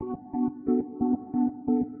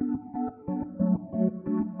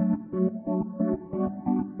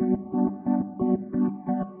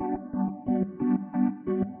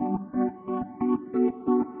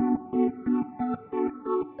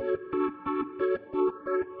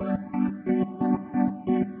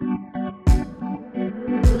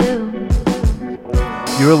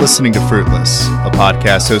You are listening to Fruitless, a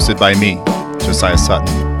podcast hosted by me, Josiah Sutton.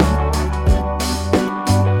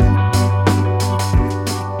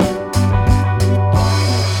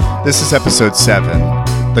 This is episode 7,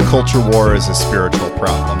 The Culture War is a Spiritual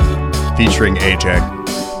Problem, featuring AJ.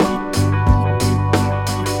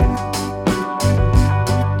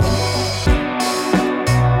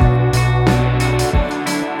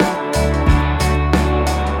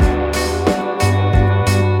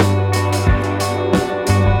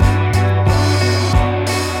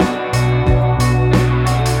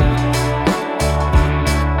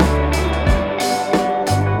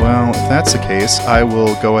 That's the case, I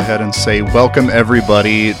will go ahead and say welcome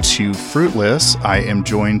everybody to Fruitless. I am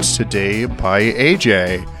joined today by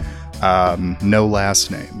AJ. No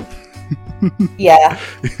last name. Yeah,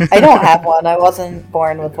 I don't have one. I wasn't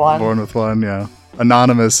born with one. Born with one, yeah.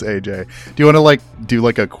 Anonymous AJ. Do you want to do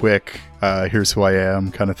a quick here's who I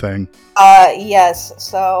am kind of thing? Yes.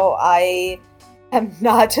 So I am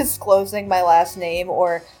not disclosing my last name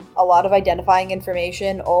or a lot of identifying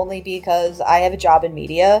information only because I have a job in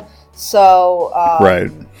media. So, right.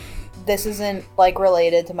 This isn't,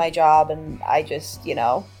 related to my job, and I just,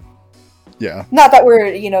 Yeah. Not that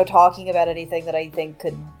we're, talking about anything that I think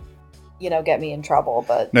could, get me in trouble,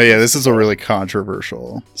 but... No, yeah, this is a really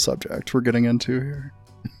controversial subject we're getting into here.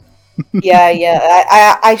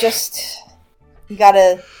 Yeah, I just... You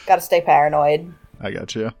gotta stay paranoid. I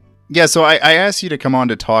got you. Yeah, so I asked you to come on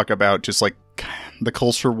to talk about just, the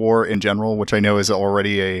culture war in general, which I know is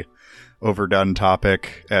already a overdone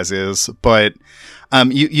topic as is, but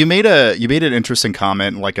you made an interesting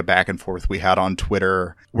comment, a back and forth we had on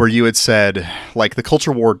Twitter, where you had said the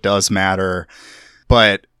culture war does matter,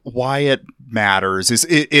 but why it matters is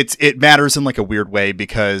it matters in a weird way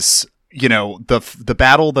because the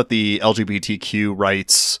battle that the LGBTQ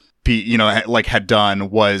rights had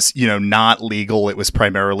done was not legal. It was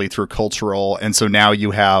primarily through cultural, and so now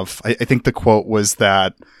you have I think the quote was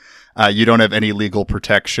that you don't have any legal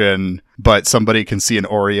protection, but somebody can see an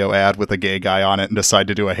Oreo ad with a gay guy on it and decide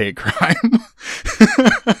to do a hate crime.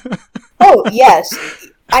 Oh, yes.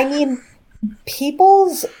 I mean,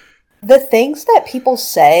 the things that people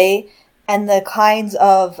say and the kinds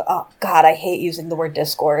of, oh God, I hate using the word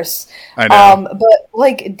discourse. I know.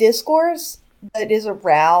 But discourse that is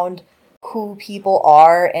around who people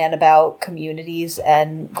are and about communities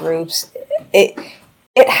and groups,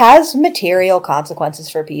 it has material consequences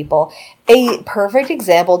for people. A perfect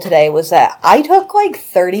example today was that I took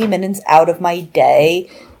 30 minutes out of my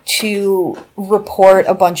day to report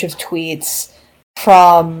a bunch of tweets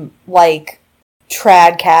from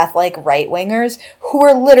trad Catholic right-wingers who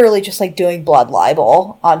were literally just doing blood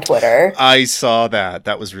libel on Twitter. I saw that.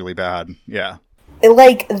 That was really bad. Yeah.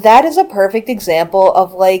 That is a perfect example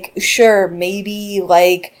of sure, maybe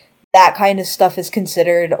that kind of stuff is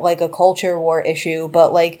considered a culture war issue,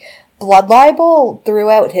 but blood libel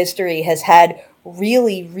throughout history has had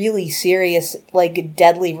really, really serious,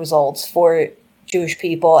 deadly results for Jewish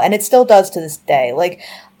people, and it still does to this day.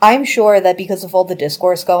 I'm sure that because of all the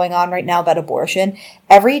discourse going on right now about abortion,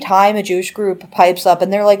 every time a Jewish group pipes up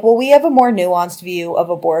and they're well, we have a more nuanced view of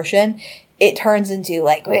abortion, it turns into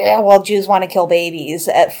Jews want to kill babies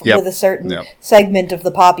with a certain segment of the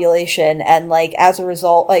population, and as a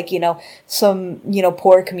result, some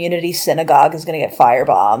poor community synagogue is going to get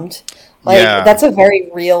firebombed. That's a very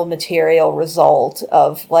real material result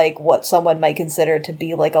of what someone might consider to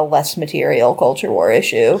be a less material culture war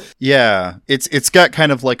issue. Yeah, it's got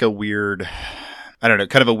kind of a weird, I don't know,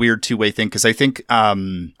 kind of a weird two-way thing, because I think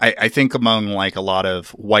I think among a lot of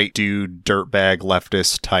white dude dirtbag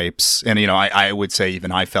leftist types, and I would say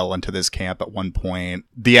even I fell into this camp at one point,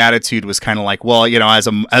 the attitude was kind of well,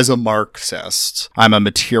 as a Marxist, I'm a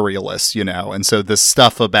materialist, and so this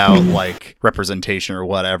stuff about representation or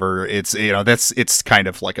whatever, it's it's kind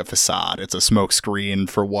of a facade, it's a smokescreen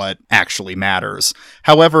for what actually matters.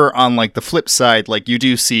 However, on the flip side, you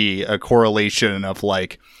do see a correlation of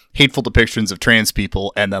hateful depictions of trans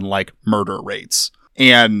people and then murder rates,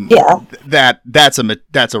 and that's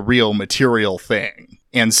a real material thing,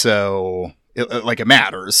 and so it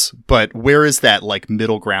matters. But where is that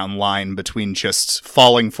middle ground line between just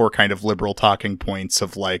falling for kind of liberal talking points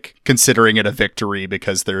of considering it a victory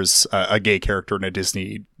because there's a gay character in a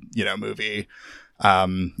Disney movie, a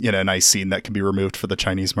nice scene that can be removed for the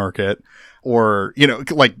Chinese market, or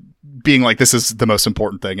being this is the most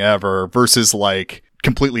important thing ever, versus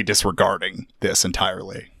completely disregarding this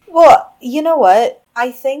entirely? Well, you know what?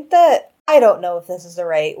 I think that, I don't know if this is the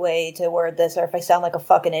right way to word this or if I sound like a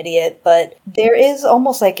fucking idiot, but there is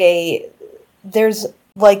almost there's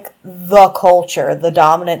the culture, the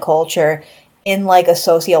dominant culture, in like a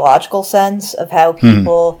sociological sense of how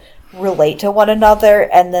people relate to one another,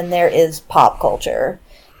 and then there is pop culture.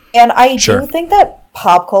 And I Sure. do think that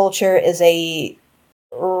pop culture is a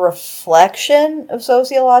reflection of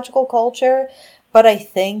sociological culture, but I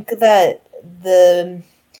think that the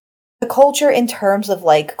culture in terms of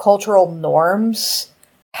like cultural norms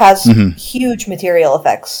has huge material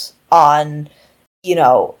effects on, you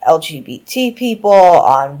know, LGBT people,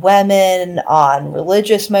 on women, on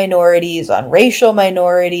religious minorities, on racial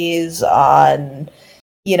minorities, on,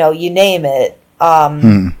 you know, you name it.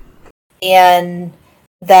 And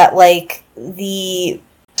that like the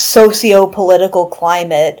socio-political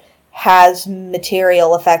climate has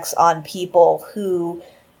material effects on people who,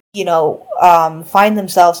 you know, find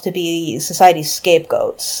themselves to be society's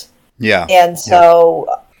scapegoats. Yeah. And so,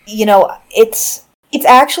 you know, it's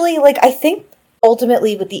actually like, I think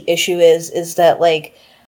ultimately what the issue is that like,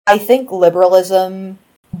 I think liberalism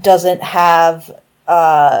doesn't have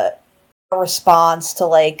a response to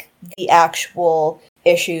like the actual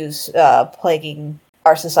issues plaguing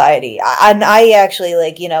our society. And I actually,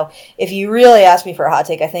 like, you know, if you really ask me for a hot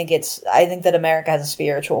take, I think that America has a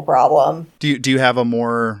spiritual problem. Do you have a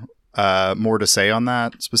more to say on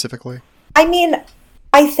that specifically? I mean,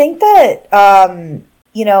 I think that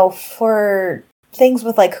you know, for things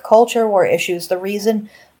with like culture war issues, the reason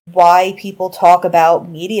why people talk about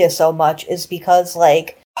media so much is because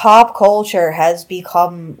like pop culture has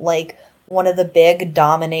become like one of the big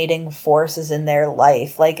dominating forces in their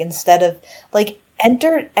life. Like, instead of like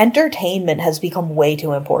entertainment has become way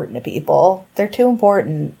too important to people. They're too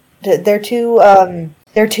important. They're too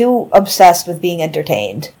obsessed with being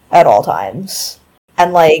entertained at all times.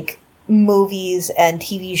 And like movies and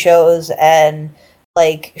TV shows and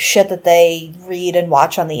like shit that they read and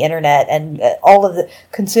watch on the internet and all of the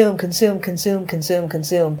consume.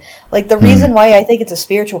 Like, the reason why I think it's a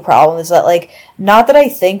spiritual problem is that, like, not that I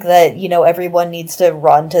think that, you know, everyone needs to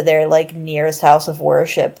run to their like nearest house of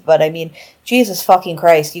worship, but I mean, Jesus fucking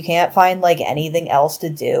Christ, you can't find like anything else to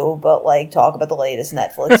do but like talk about the latest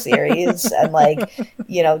Netflix series and like,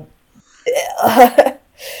 you know,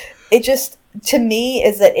 it just, to me,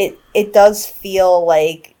 is that it does feel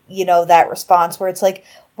like, you know, that response where it's like,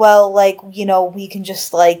 well, like, you know, we can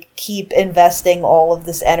just like keep investing all of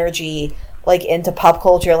this energy like into pop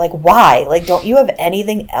culture. Like, why? Like, don't you have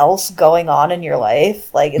anything else going on in your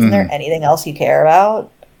life? Like, isn't there anything else you care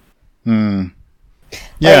about? Yeah.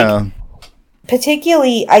 Like,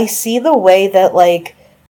 particularly, I see the way that like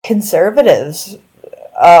conservatives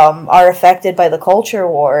are affected by the culture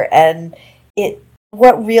war, and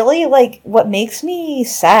what makes me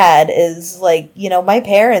sad is, like, you know, my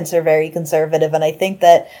parents are very conservative, and I think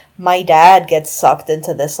that my dad gets sucked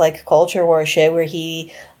into this like culture war shit where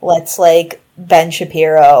he lets like Ben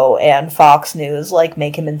Shapiro and Fox News like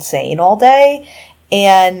make him insane all day.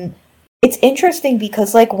 And it's interesting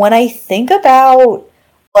because like when I think about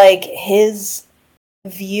like his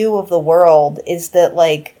view of the world, is that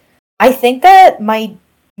like I think that my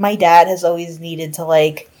dad has always needed to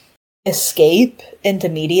like escape into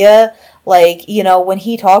media. Like, you know, when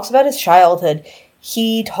he talks about his childhood,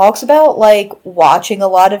 he talks about like watching a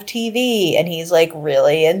lot of TV, and he's like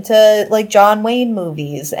really into like John Wayne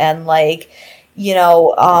movies, and like, you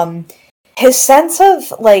know, his sense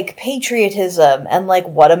of like patriotism and like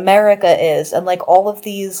what America is and like all of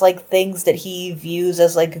these like things that he views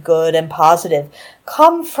as like good and positive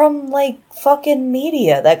come from like fucking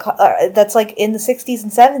media that's like in the 60s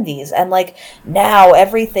and 70s, and like now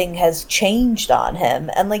everything has changed on him,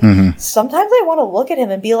 and like sometimes I want to look at him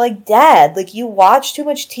and be like, Dad, like, you watch too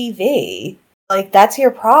much TV, like that's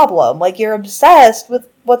your problem, like you're obsessed with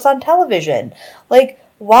what's on television, like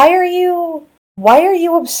why are you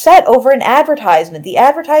upset over an advertisement? The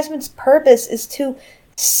advertisement's purpose is to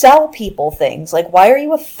sell people things. Like, why are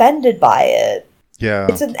you offended by it? Yeah.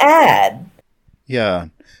 It's an ad. Yeah.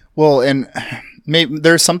 Well, and maybe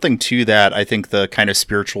there's something to that. I think the kind of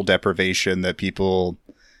spiritual deprivation that people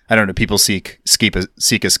seek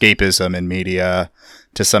escapism in media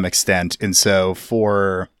to some extent. And so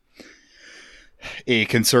for a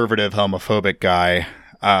conservative homophobic guy,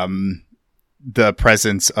 the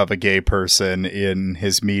presence of a gay person in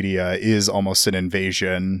his media is almost an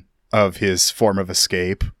invasion of his form of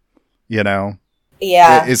escape, you know?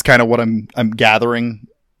 Yeah. Is kind of what I'm gathering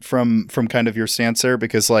from kind of your stance there,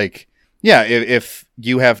 because like, yeah, if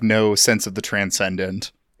you have no sense of the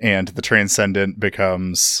transcendent and the transcendent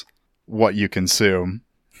becomes what you consume,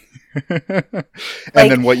 and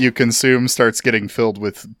then what you consume starts getting filled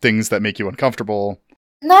with things that make you uncomfortable.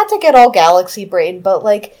 Not to get all galaxy brain, but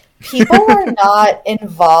like, people are not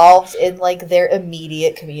involved in like their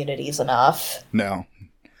immediate communities enough. No.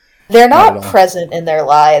 They're Not not at all. present in their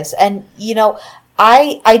lives. And, you know,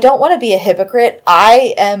 I don't want to be a hypocrite.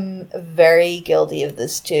 I am very guilty of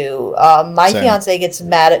this too. My Same. fiance gets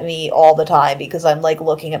mad at me all the time because I'm like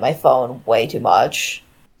looking at my phone way too much.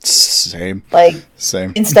 Same. Like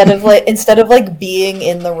Same. instead of like being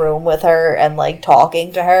in the room with her and like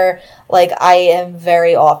talking to her, like I am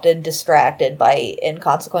very often distracted by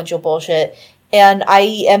inconsequential bullshit. And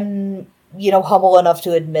I am, you know, humble enough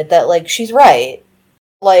to admit that like she's right.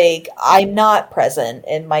 Like I'm not present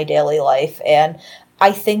in my daily life, and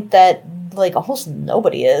I think that like almost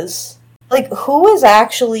nobody is. Like who is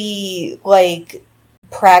actually like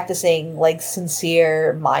practicing like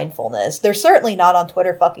sincere mindfulness? They're certainly not on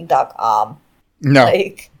twitterfucking.com. No.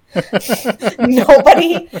 Like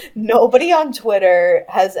nobody on Twitter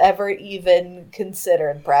has ever even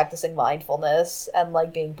considered practicing mindfulness and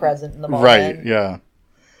like being present in the moment. Right. Yeah.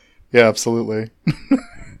 Yeah, absolutely.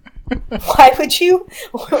 Why would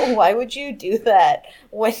you do that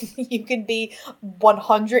when you can be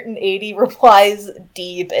 180 replies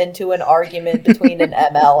deep into an argument between an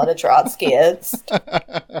ML and a Trotskyist?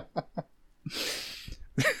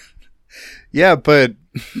 Yeah, but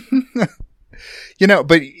you know,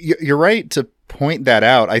 but you're right to point that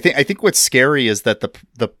out. I think what's scary is that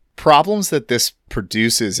the problems that this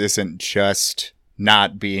produces isn't just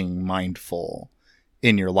not being mindful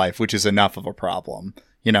in your life, which is enough of a problem.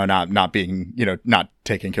 You know, not being, you know, not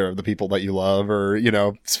taking care of the people that you love, or, you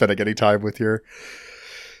know, spending any time with your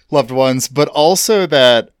loved ones, but also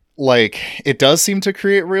that like it does seem to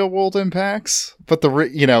create real world impacts. But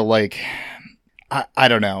you know, like I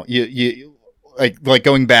don't know, you like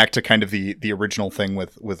going back to kind of the original thing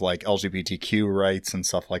with like LGBTQ rights and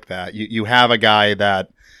stuff like that. You have a guy that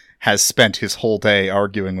has spent his whole day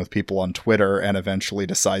arguing with people on Twitter and eventually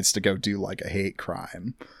decides to go do like a hate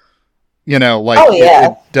crime. You know, like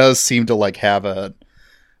it does seem to like have a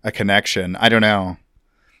connection. I don't know.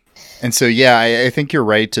 And so, yeah, I think you're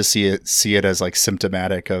right to see it as like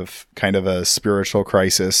symptomatic of kind of a spiritual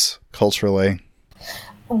crisis culturally.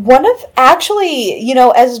 One of, actually, you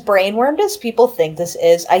know, as brainwormed as people think this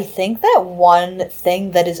is, I think that one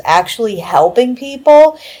thing that is actually helping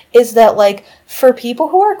people is that, like, for people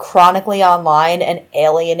who are chronically online and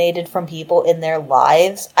alienated from people in their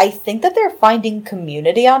lives, I think that they're finding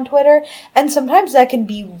community on Twitter, and sometimes that can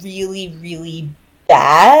be really, really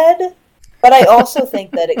bad, but I also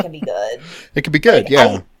think that it can be good. It can be good, like,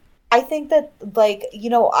 yeah. I think that, like, you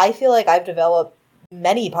know, I feel like I've developed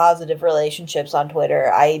many positive relationships on Twitter.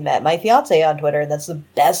 I met my fiance on Twitter, and that's the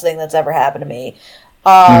best thing that's ever happened to me.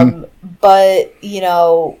 But, you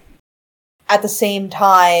know, at the same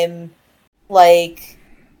time, like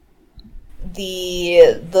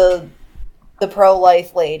the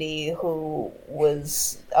pro-life lady who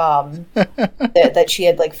was that she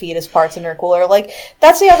had like fetus parts in her cooler, like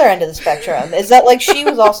that's the other end of the spectrum, is that like she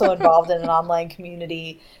was also involved in an online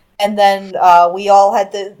community. And then we all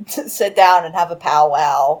had to sit down and have a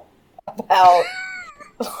powwow about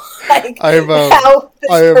like how this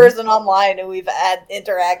person online who we've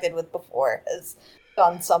interacted with before has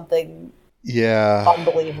done something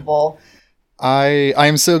unbelievable.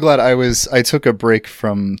 I'm so glad I took a break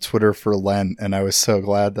from Twitter for Lent, and I was so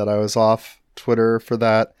glad that I was off Twitter for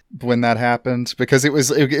that when that happened, because it was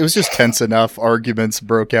just tense enough. Arguments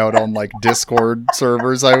broke out on like Discord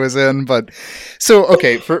servers I was in. But so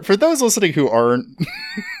okay, for those listening who aren't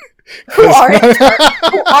who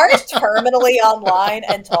aren't terminally online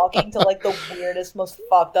and talking to like the weirdest, most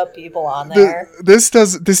fucked up people on there. This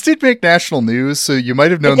did make national news, so you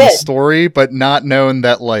might have known the story, but not known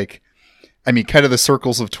that, like, I mean, kind of the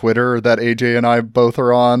circles of Twitter that AJ and I both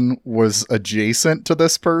are on was adjacent to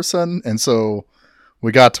this person, and so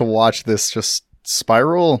we got to watch this just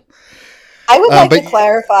spiral. I would like to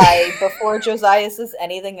clarify before Josiah says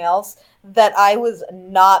anything else that I was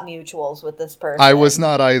not mutuals with this person. I was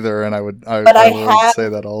not either, and I would say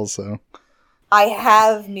that also. I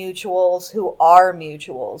have mutuals who are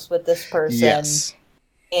mutuals with this person. Yes.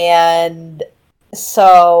 And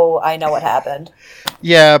so I know what happened.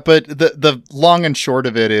 Yeah, but the long and short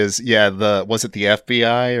of it is, was it the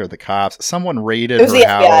FBI or the cops? Someone raided her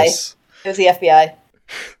house. It was the FBI.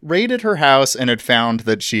 Raided her house and had found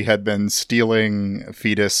that she had been stealing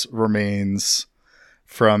fetus remains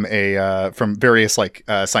from from various like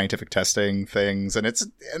scientific testing things, and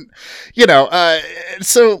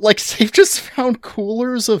so like they've just found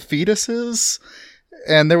coolers of fetuses,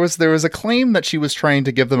 and there was a claim that she was trying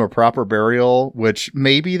to give them a proper burial, which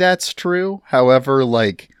maybe that's true. However,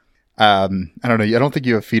 like I don't know, I don't think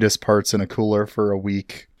you have fetus parts in a cooler for a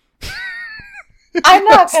week. I'm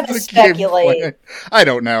not going to speculate. I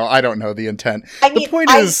don't know the intent. I mean, the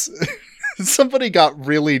point is somebody got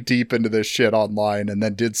really deep into this shit online and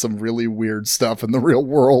then did some really weird stuff in the real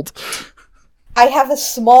world. I have a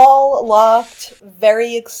small, locked,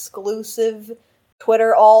 very exclusive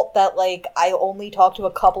Twitter alt that, like, I only talked to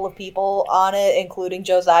a couple of people on it, including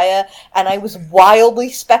Josiah, and I was wildly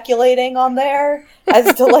speculating on there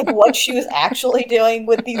as to, like, what she was actually doing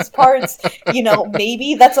with these parts. You know,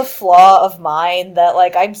 maybe that's a flaw of mine that,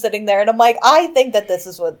 like, I'm sitting there and I'm like, I think that this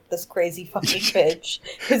is what this crazy fucking bitch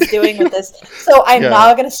is doing with this. So I'm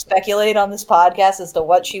not going to speculate on this podcast as to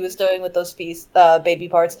what she was doing with those baby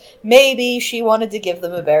parts. Maybe she wanted to give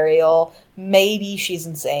them a burial. Maybe she's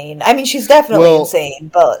insane. I mean, she's definitely insane,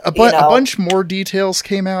 but a bunch more details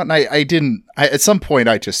came out, and I at some point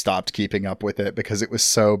I just stopped keeping up with it because it was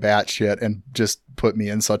so batshit and just put me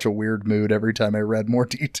in such a weird mood every time I read more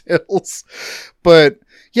details. But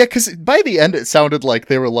yeah, because by the end it sounded like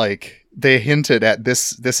they hinted at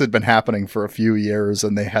this had been happening for a few years,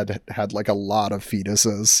 and they had like a lot of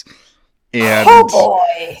fetuses. And oh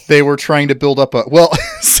boy, they were trying to build up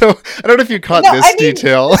so I don't know if you caught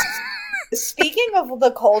detail. Speaking of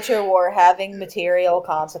the culture war having material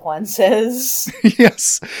consequences.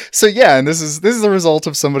 Yes. So yeah, and this is the result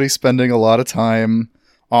of somebody spending a lot of time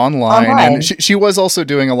online. And she was also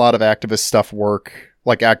doing a lot of activist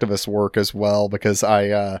work as well, because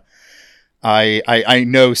I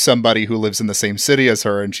know somebody who lives in the same city as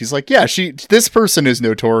her, and she's like, yeah, this person is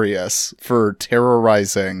notorious for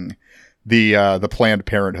terrorizing the Planned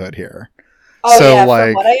Parenthood here. Oh so, yeah,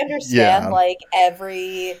 from what I understand, like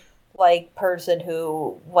every person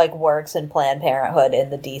who works in Planned Parenthood in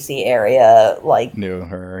the DC area knew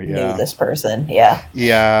this person.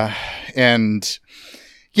 Yeah. And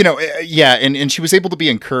and she was able to be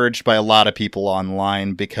encouraged by a lot of people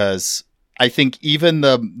online, because I think even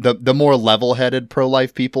the more level-headed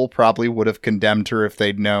pro-life people probably would have condemned her if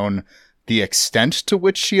they'd known the extent to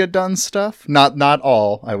which she had done stuff. Not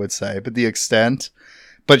all, I would say, but the extent.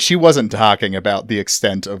 But she wasn't talking about the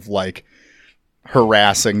extent of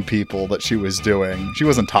harassing people that she was doing. She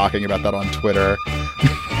wasn't talking about that on Twitter.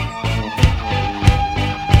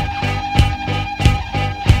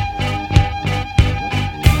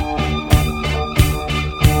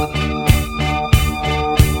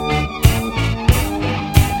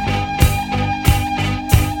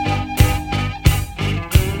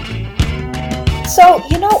 So,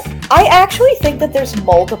 I actually think that there's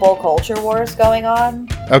multiple culture wars going on.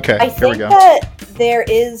 Okay, I think that there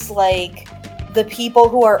is, the people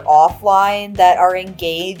who are offline that are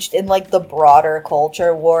engaged in, the broader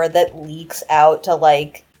culture war that leaks out to,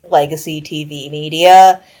 legacy TV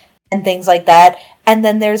media and things like that. And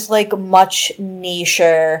then there's, much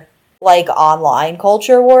nicher, online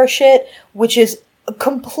culture war shit, which is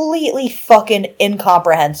completely fucking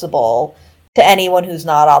incomprehensible to anyone who's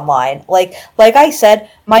not online. Like I said,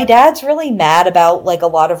 my dad's really mad about, a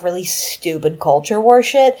lot of really stupid culture war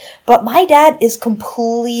shit, but my dad is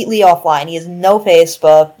completely offline. He has no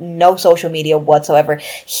Facebook, no social media whatsoever.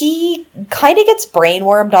 He kind of gets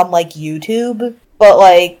brainwormed on, YouTube,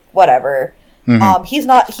 but, whatever. Mm-hmm. He's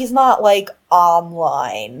not,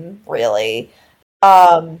 online, really.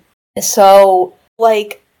 So,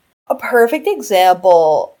 a perfect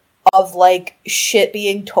example of shit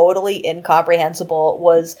being totally incomprehensible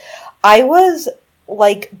was I was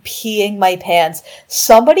peeing my pants.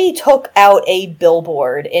 Somebody took out a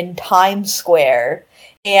billboard in Times Square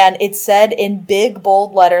and it said in big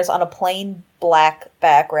bold letters on a plain black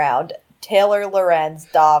background, Taylor Lorenz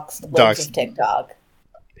doxed Libs of TikTok.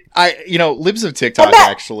 Libs of TikTok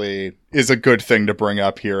actually is a good thing to bring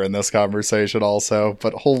up here in this conversation also,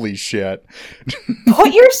 but holy shit.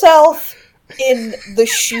 Put yourself in the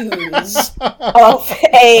shoes of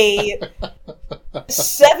a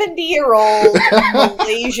 70-year-old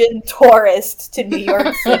Malaysian tourist to New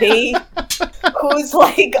York City who's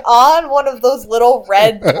on one of those little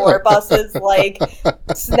red tour buses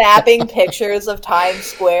snapping pictures of Times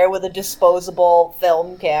Square with a disposable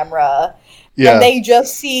film camera. Yeah. And they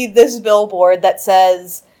just see this billboard that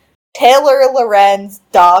says Taylor Lorenz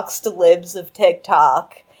doxed Libs of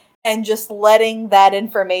TikTok. And just letting that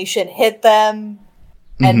information hit them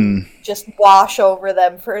and just wash over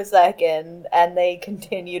them for a second, and they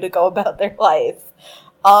continue to go about their life.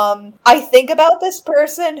 I think about this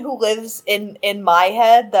person who lives in my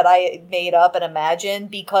head that I made up and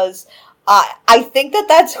imagined because I think that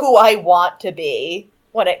that's who I want to be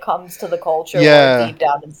when it comes to the culture war deep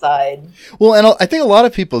down inside. Well, and I think a lot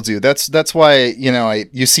of people do. That's why,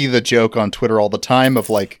 you see the joke on Twitter all the time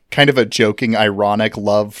of kind of a joking, ironic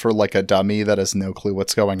love for a dummy that has no clue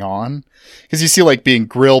what's going on. Because you see being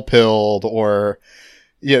grill pilled or,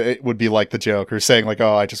 yeah, it would be like the joke, or saying like,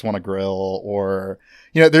 oh, I just want to grill, or,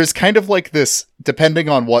 you know, there's kind of like this, depending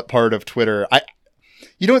on what part of Twitter,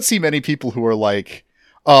 you don't see many people who are like,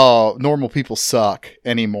 oh, normal people suck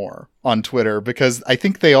anymore on Twitter, because I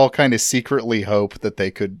think they all kind of secretly hope that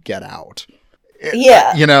they could get out.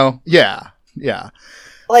 Yeah. You know? Yeah. Yeah.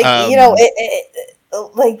 Like, you know,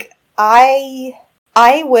 like,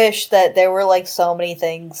 I wish that there were, like, so many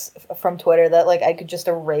things from Twitter that, like, I could just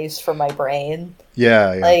erase from my brain.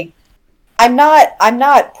 Yeah. Like, I'm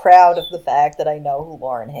not proud of the fact that I know who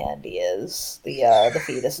Lauren Handy is, the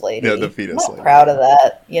fetus lady. Yeah, the fetus I'm lady. not proud of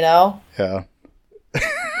that, you know? Yeah.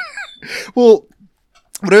 Well,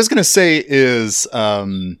 what I was going to say is,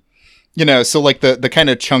 you know, so like the kind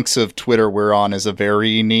of chunks of Twitter we're on is a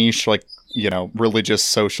very niche, like, you know, religious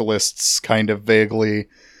socialists kind of vaguely.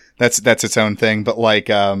 That's its own thing. But like,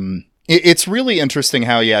 it's really interesting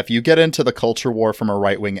how, yeah, if you get into the culture war from a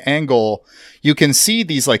right-wing angle, you can see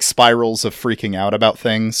these like spirals of freaking out about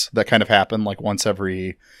things that kind of happen like once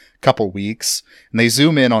every couple weeks, and they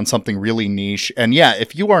zoom in on something really niche. And yeah,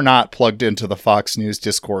 if you are not plugged into the Fox News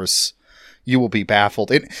discourse, you will be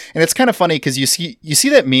baffled. And it's kind of funny because you see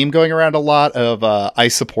that meme going around a lot of I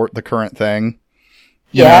support the current thing.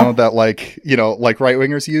 You know, that like, you know, like right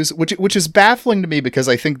wingers use, which is baffling to me, because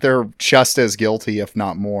I think they're just as guilty, if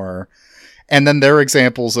not more. And then their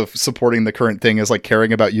examples of supporting the current thing is like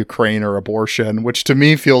caring about Ukraine or abortion, which to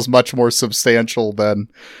me feels much more substantial than,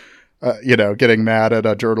 you know, getting mad at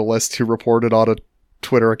a journalist who reported on a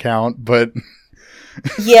Twitter account. But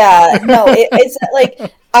yeah, no, it's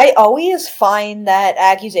like, I always find that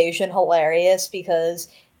accusation hilarious, because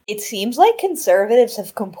it seems like conservatives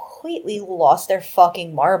have completely lost their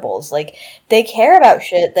fucking marbles. Like, they care about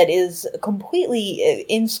shit that is completely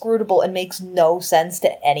inscrutable and makes no sense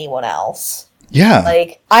to anyone else. yeah,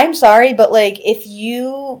 Like, I'm sorry, but like, if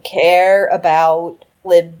you care about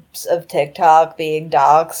libs of TikTok being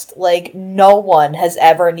doxxed, like, no one has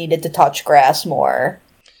ever needed to touch grass more.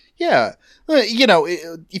 yeah. You know,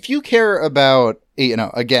 if you care about, you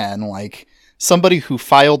know, again, like somebody who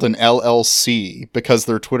filed an LLC because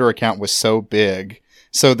their Twitter account was so big,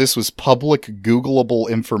 so this was public Googleable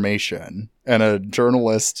information, and a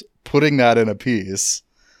journalist putting that in a piece,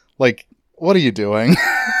 like, what are you doing?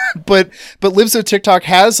 But Libs of TikTok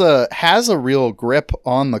has a real grip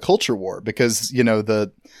on the culture war, because, you know,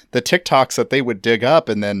 the TikToks that they would dig up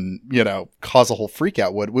and then, you know, cause a whole freak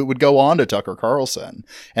out would go on to Tucker Carlson,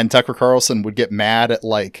 and Tucker Carlson would get mad at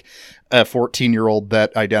like a 14-year-old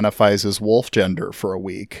that identifies as wolf gender for a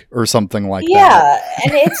week or something like that. Yeah,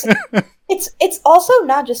 and it's also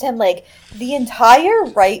not just him. Like, the entire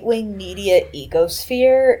right-wing media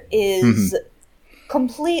ecosphere is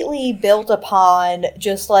completely built upon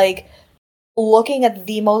just like looking at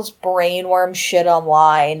the most brainworm shit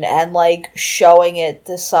online and like showing it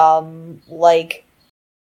to some like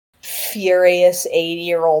furious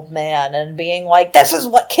 80-year-old man and being like, this is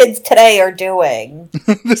what kids today are doing.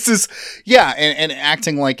 This is, yeah, and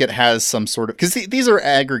acting like it has some sort of, because these are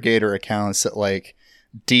aggregator accounts that like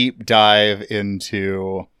deep dive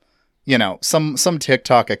into, you know, some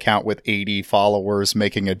TikTok account with 80 followers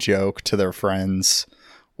making a joke to their friends,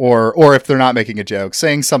 or if they're not making a joke,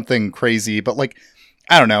 saying something crazy. But like,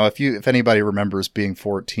 I don't know, if anybody remembers being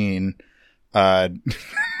 14,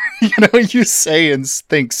 you know, you say and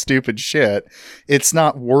think stupid shit, it's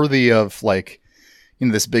not worthy of like, you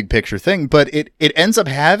know, this big picture thing. But it ends up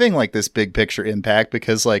having like this big picture impact,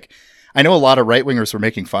 because like, I know a lot of right wingers were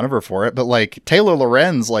making fun of her for it, but like Taylor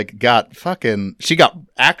Lorenz like she got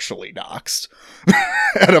actually doxxed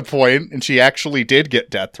at a point, and she actually did get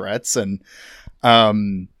death threats. And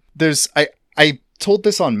I told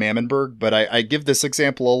this on Mammonberg, but I give this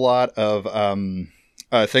example a lot of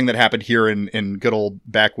a thing that happened here in good old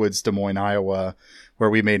backwoods Des Moines, Iowa, where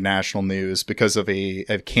we made national news because of a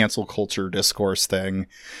cancel culture discourse thing.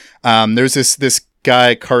 There's this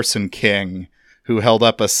guy, Carson King, who held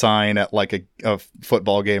up a sign at like a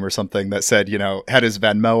football game or something that said, you know, had his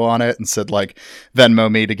Venmo on it and said like,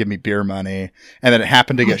 Venmo me to give me beer money. And then it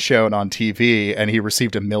happened to get shown on TV, and he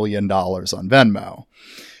received $1 million on Venmo.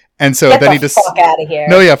 And so then he just, fuck out of here.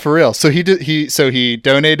 No, yeah, for real. So he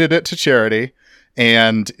donated it to charity,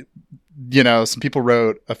 and, you know, some people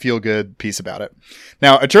wrote a feel good piece about it.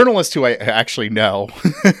 Now, a journalist who I actually know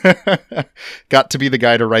got to be the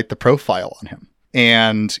guy to write the profile on him.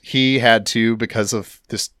 And he had to, because of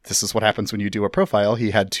this is what happens when you do a profile,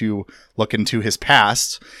 he had to look into his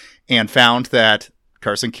past, and found that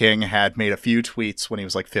Carson King had made a few tweets when he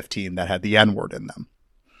was like 15 that had the N-word in them.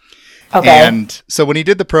 Okay. And so when he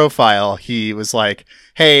did the profile, he was like,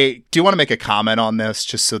 hey, do you want to make a comment on this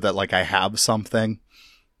just so that like I have something,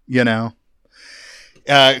 you know?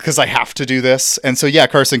 because I have to do this. And so, yeah,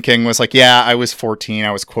 Carson King was like, yeah, I was 14.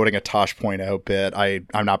 I was quoting a Tosh.0 bit.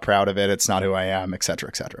 I'm not proud of it. It's not who I am, et cetera,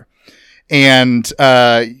 et cetera. And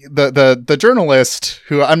the journalist,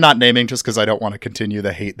 who I'm not naming just because I don't want to continue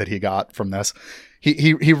the hate that he got from this,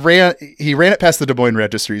 he ran it past the Des Moines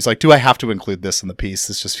Register. He's like, do I have to include this in the piece?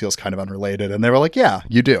 This just feels kind of unrelated. And they were like, yeah,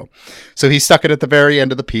 you do. So he stuck it at the very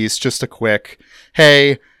end of the piece, just a quick,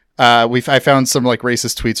 hey, I found some like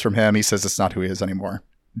racist tweets from him. He says it's not who he is anymore.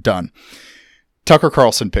 Done. Tucker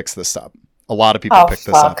Carlson picks this up. A lot of people pick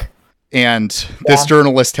this up. And this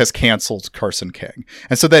journalist has canceled Carson King.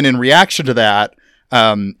 And so then in reaction to that,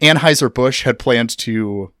 Anheuser-Busch had planned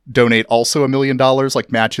to donate also $1 million,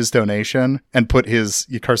 like match his donation, and put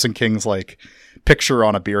Carson King's like picture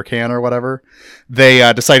on a beer can or whatever.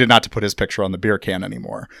 They decided not to put his picture on the beer can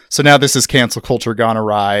anymore. So now this is cancel culture gone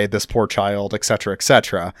awry, this poor child, et cetera, et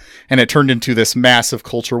cetera. And it turned into this massive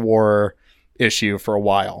culture war issue for a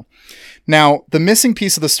while. Now, the missing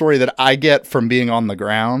piece of the story that I get from being on the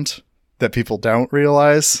ground that people don't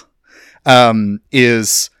realize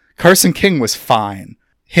is Carson King was fine.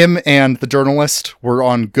 Him and the journalist were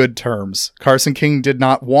on good terms. Carson King did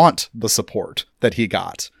not want the support that he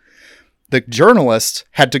got. The journalist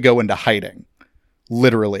had to go into hiding.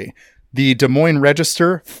 Literally. The Des Moines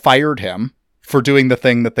Register fired him for doing the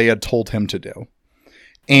thing that they had told him to do.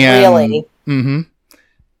 And, really? Mm-hmm.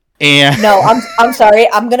 And no, I'm sorry.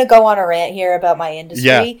 I'm going to go on a rant here about my industry.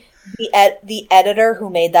 Yeah. The editor who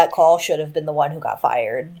made that call should have been the one who got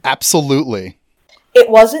fired. Absolutely. It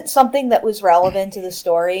wasn't something that was relevant to the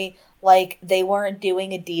story. Like, they weren't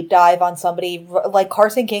doing a deep dive on somebody. Like,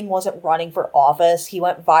 Carson King wasn't running for office. He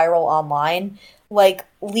went viral online. Like,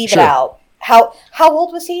 leave it out. How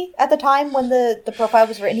old was he at the time when the profile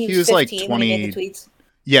was written? He was 15 like 20, when he made the tweets.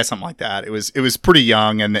 Yeah, something like that. It was pretty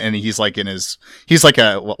young, and he's like he's like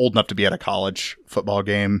old enough to be at a college football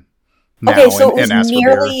game now. Okay, so it was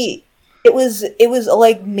nearly. It was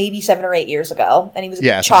like maybe 7 or 8 years ago, and he was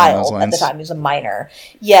a child at the time. He was a minor.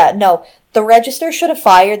 Yeah, no, the Register should have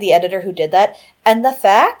fired the editor who did that, and the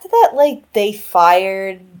fact that like they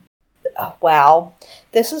fired. Oh, wow,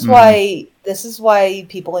 this is why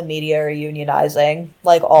people in media are unionizing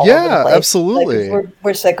like all over the place. Absolutely. Like,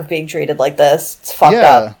 we're sick of being treated like this. It's fucked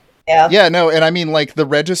up. Yeah, no, and I mean, like, the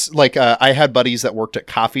Register, like, I had buddies that worked at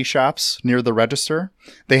coffee shops near the Register.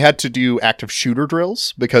 They had to do active shooter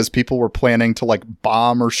drills because people were planning to, like,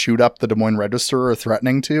 bomb or shoot up the Des Moines Register or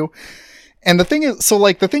threatening to. And the thing is, so,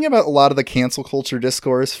 like, the thing about a lot of the cancel culture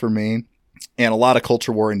discourse for me, and a lot of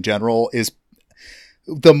culture war in general, is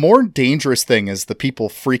the more dangerous thing is the people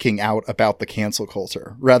freaking out about the cancel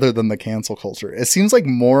culture rather than the cancel culture. It seems like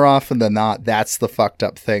more often than not, that's the fucked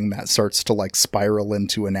up thing that starts to like spiral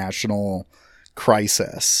into a national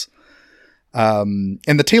crisis. And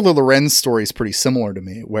the Taylor Lorenz story is pretty similar to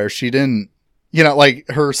me, where she didn't, you know, like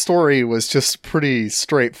her story was just pretty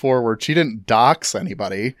straightforward. She didn't dox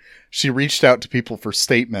anybody. She reached out to people for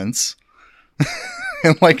statements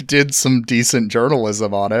and like did some decent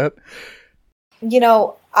journalism on it. You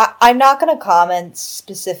know, I'm not going to comment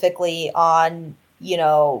specifically on, you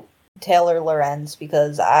know, Taylor Lorenz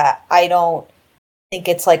because I don't think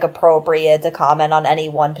it's like appropriate to comment on any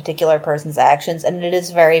one particular person's actions. And it is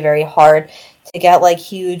very, very hard to get like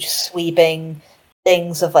huge sweeping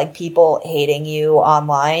things of like people hating you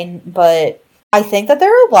online. But I think that there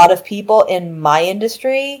are a lot of people in my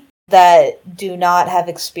industry that do not have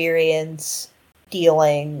experience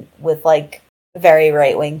dealing with like very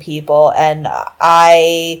right-wing people, and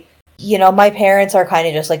you know, my parents are kind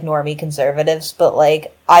of just like normie conservatives, but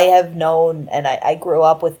like I have known and I grew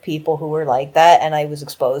up with people who were like that, and I was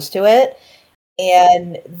exposed to it,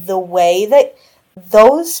 and the way that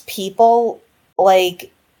those people,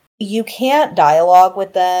 like, you can't dialogue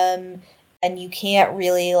with them and you can't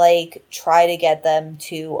really like try to get them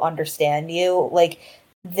to understand you. Like,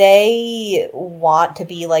 they want to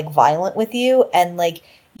be like violent with you, and like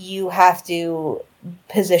you have to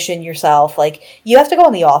position yourself, like, you have to go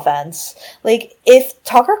on the offense. Like, if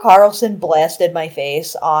Tucker Carlson blasted my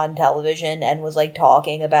face on television and was, like,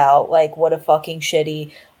 talking about, like, what a fucking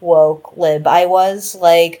shitty woke lib I was,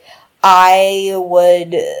 like, I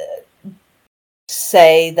would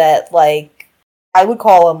say that, like, I would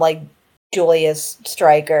call him, like, Julius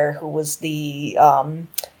Streicher, who was the,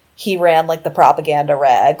 he ran, like, the propaganda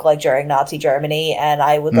rag, like, during Nazi Germany, and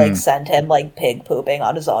I would, like, send him, like, pig pooping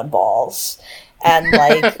on his own balls, and,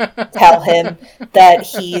 like, tell him that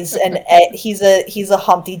he's a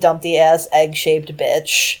Humpty Dumpty-ass egg-shaped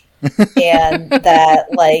bitch, and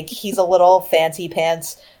that, like, he's a little fancy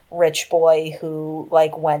pants rich boy who,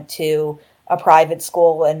 like, went to a private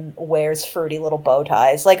school and wears fruity little bow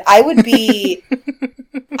ties. Like, I would be...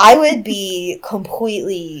 I would be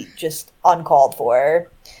completely just uncalled for.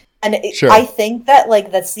 And Sure. I think that,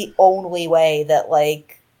 like, that's the only way that,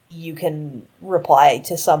 like, you can reply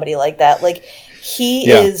to somebody like that. Like, he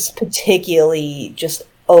Yeah. is particularly just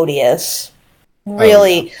odious. Oh yeah.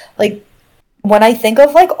 Really, like, when I think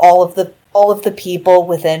of, like, all of the people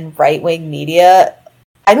within right-wing media,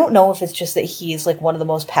 I don't know if it's just that he's, like, one of the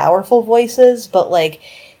most powerful voices, but, like,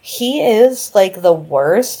 he is, like, the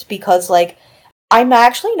worst because, like, I'm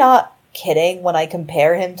actually not kidding when I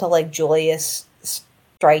compare him to, like, Julius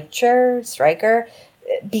Streicher,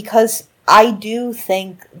 because I do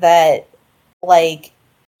think that, like,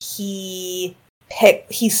 he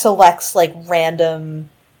selects, like, random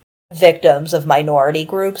victims of minority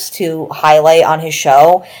groups to highlight on his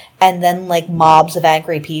show, and then, like, mobs of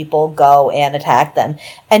angry people go and attack them.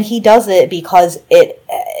 And he does it because it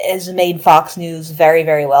has made Fox News very,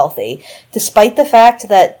 very wealthy, despite the fact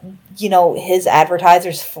that, you know, his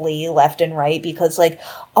advertisers flee left and right because, like,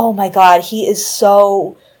 oh my god, he is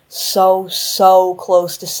so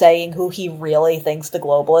close to saying who he really thinks the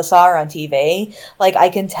globalists are on TV. Like, I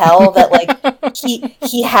can tell that, like,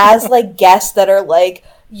 he has, like, guests that are like,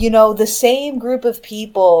 you know, the same group of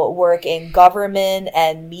people work in government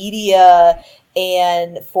and media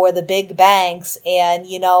and for the big banks, and,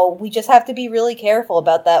 you know, we just have to be really careful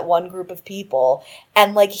about that one group of people.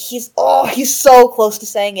 And, like, he's so close to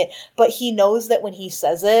saying it, but he knows that when he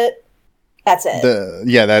says it, that's it.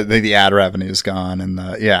 The ad revenue's gone, and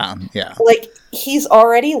Like, he's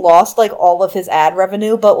already lost, like, all of his ad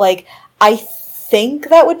revenue, but, like, I think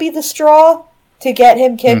that would be the straw to get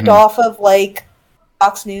him kicked off of, like,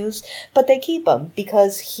 Fox News, but they keep him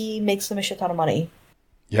because he makes them a shit ton of money.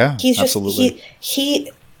 Yeah, He's just absolutely.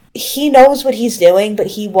 he knows what he's doing, but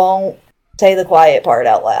he won't say the quiet part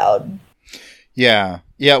out loud. Yeah,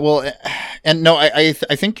 yeah. Well, and no, I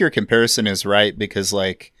think your comparison is right because,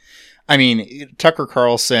 like, I mean, Tucker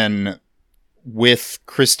Carlson with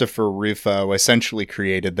Christopher Rufo essentially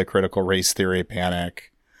created the critical race theory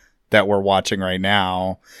panic that we're watching right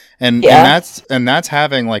now, and that's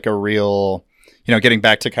having, like, a real, you know, getting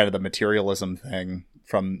back to kind of the materialism thing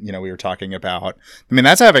from, you know, we were talking about. I mean,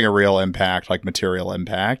 that's having a real impact, like material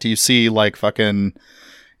impact. You see, like, fucking,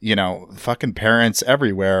 you know, fucking parents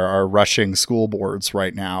everywhere are rushing school boards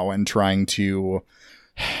right now and trying to,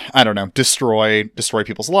 I don't know, destroy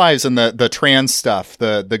people's lives. And the trans stuff,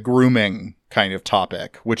 the grooming kind of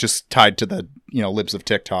topic, which is tied to the, you know, Libs of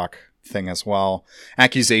TikTok thing as well,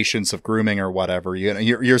 accusations of grooming or whatever. You know,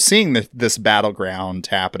 you're seeing this battleground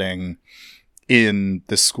happening in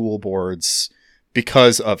the school boards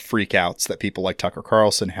because of freakouts that people like Tucker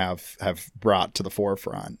Carlson have brought to the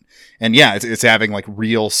forefront. And yeah, it's having, like,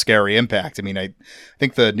 real scary impact. I mean, I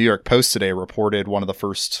think the New York Post today reported one of the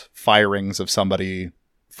first firings of somebody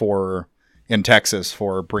in Texas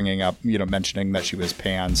for bringing up, you know, mentioning that she was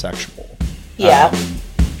pansexual. Yeah.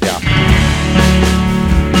 Yeah.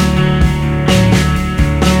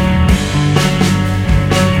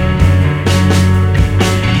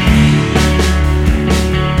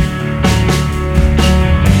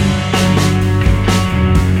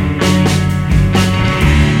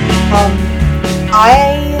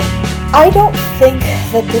 I don't think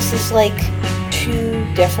that this is, like, too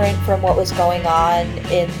different from what was going on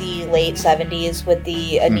in the late 70s with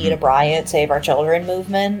the Anita Bryant Save Our Children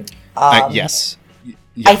movement. Yes.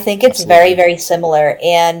 Yeah, I think it's absolutely very, very similar.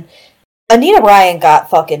 And Anita Bryant got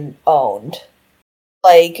fucking owned.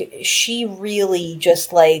 Like, she really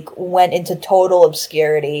just, like, went into total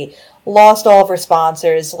obscurity, lost all of her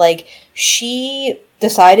sponsors. Like, she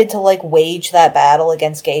decided to, like, wage that battle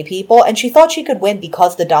against gay people, and she thought she could win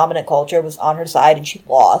because the dominant culture was on her side, and she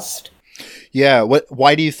lost. Yeah,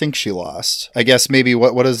 why do you think she lost? I guess maybe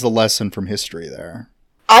what is the lesson from history there?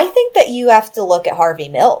 I think that you have to look at Harvey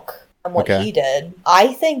Milk and what he did.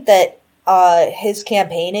 I think that his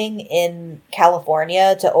campaigning in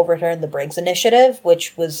California to overturn the Briggs Initiative,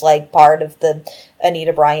 which was, like, part of the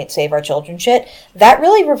Anita Bryant Save Our Children shit, that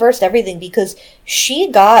really reversed everything because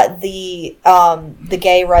she got the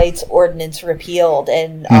gay rights ordinance repealed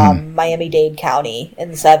in Miami-Dade County in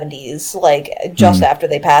the 70s, like, just after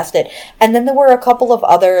they passed it. And then there were a couple of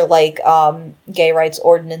other, like, gay rights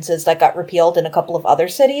ordinances that got repealed in a couple of other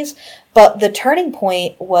cities. But the turning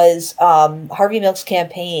point was Harvey Milk's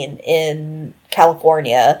campaign in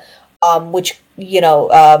California, which, you know,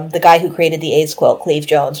 the guy who created the AIDS quilt, Cleve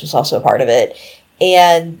Jones, was also a part of it.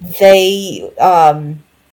 And they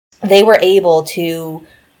were able to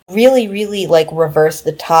really, really, like, reverse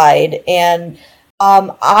the tide. And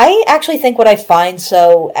I actually think what I find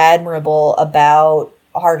so admirable about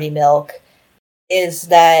Harvey Milk is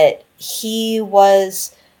that he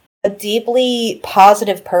was a deeply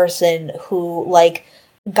positive person who, like,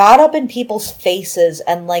 got up in people's faces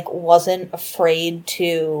and, like, wasn't afraid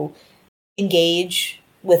to engage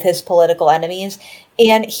with his political enemies.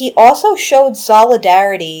 And he also showed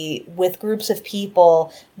solidarity with groups of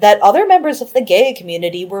people that other members of the gay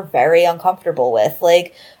community were very uncomfortable with.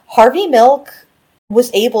 Like, Harvey Milk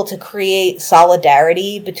was able to create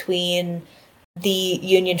solidarity between the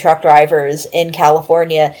union truck drivers in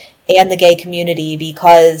California and the gay community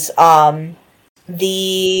because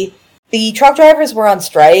the truck drivers were on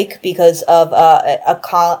strike because of a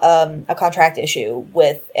contract issue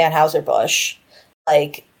with Anheuser-Busch,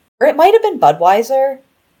 like, or it might have been Budweiser.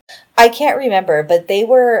 I can't remember, but there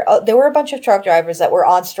were a bunch of truck drivers that were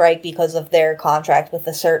on strike because of their contract with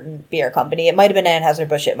a certain beer company. It might have been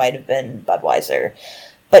Anheuser-Busch, it might have been Budweiser.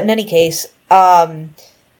 But in any case,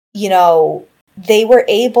 you know, they were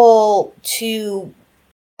able to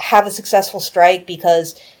have a successful strike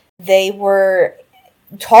because they were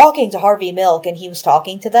talking to Harvey Milk and he was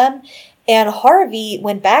talking to them. And Harvey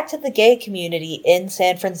went back to the gay community in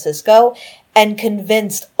San Francisco and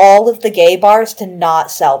convinced all of the gay bars to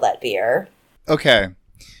not sell that beer. Okay.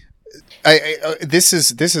 This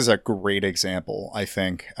is a great example, I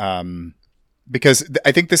think, because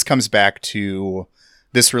I think this comes back to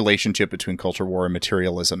this relationship between culture war and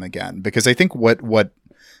materialism again, because I think what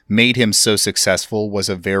made him so successful was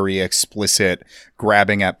a very explicit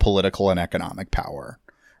grabbing at political and economic power,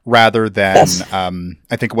 rather than, yes.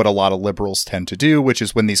 I think what a lot of liberals tend to do, which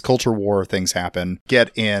is when these culture war things happen,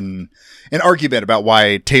 get in an argument about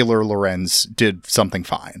why Taylor Lorenz did something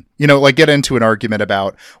fine. You know, like get into an argument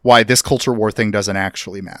about why this culture war thing doesn't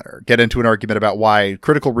actually matter. Get into an argument about why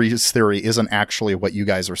critical race theory isn't actually what you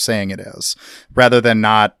guys are saying it is, rather than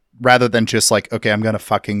just like, okay, I'm going to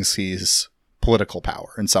fucking seize political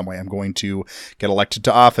power in some way. I'm going to get elected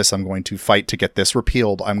to office. I'm going to fight to get this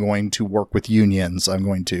repealed. I'm going to work with unions. I'm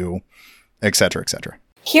going to, et cetera, et cetera.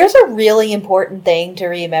 Here's a really important thing to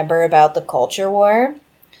remember about the culture war.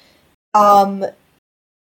 Tucker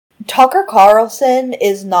Carlson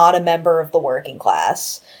is not a member of the working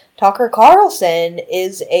class. Tucker Carlson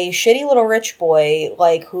is a shitty little rich boy,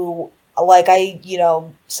 like, who, like I,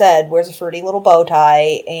 said, wears a fruity little bow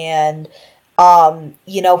tie, and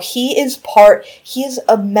he's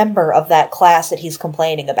a member of that class that he's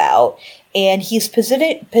complaining about. And he's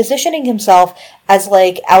positioning himself as,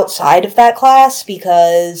 like, outside of that class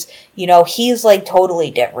because, he's, like,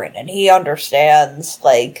 totally different. And he understands,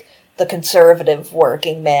 like, the conservative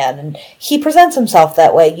working man. And he presents himself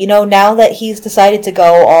that way. Now that he's decided to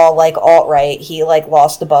go all, like, alt-right, he, like,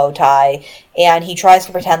 lost the bow tie, and he tries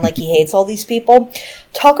to pretend like he hates all these people.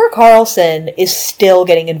 Tucker Carlson is still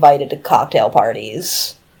getting invited to cocktail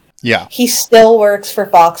parties. Yeah. He still works for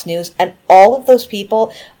Fox News, and all of those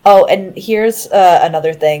people... Oh, and here's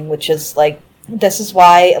another thing, which is, like, this is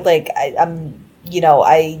why, like, I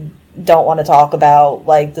don't want to talk about,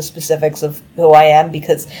 like, the specifics of who I am,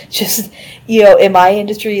 because just, in my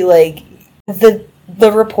industry, like,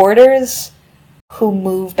 the reporters who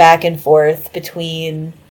move back and forth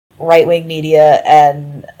between right-wing media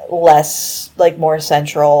and less, like, more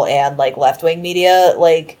central and, like, left-wing media,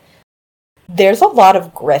 like, there's a lot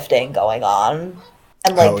of grifting going on.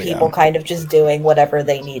 And, like, people kind of just doing whatever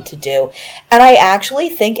they need to do. And I actually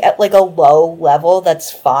think at, like, a low level,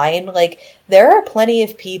 that's fine. Like, there are plenty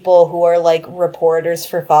of people who are, like, reporters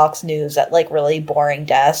for Fox News at, like, really boring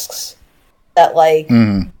desks that, like,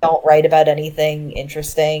 don't write about anything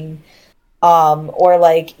interesting. Or,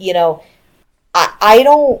 like, I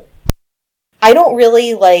don't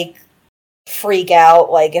really, like, freak out,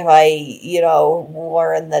 like, if I,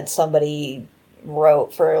 learn that somebody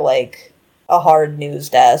wrote for, like, a hard news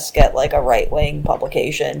desk at, like, a right-wing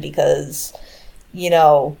publication, because,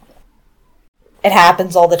 it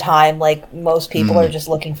happens all the time. Like, most people are just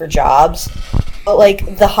looking for jobs. But,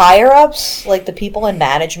 like, the higher-ups, like, the people in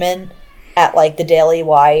management at, like, the Daily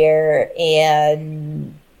Wire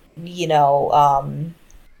and,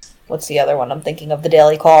 what's the other one I'm thinking of? The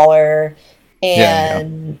Daily Caller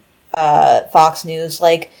and Fox News,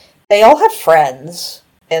 like, they all have friends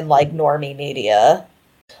in, like, normie media.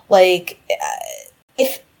 Like,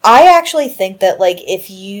 if I actually think that, like, if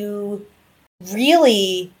you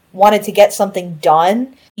really wanted to get something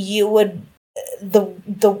done, you would,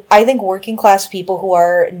 I think working class people who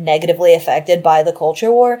are negatively affected by the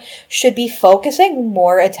culture war should be focusing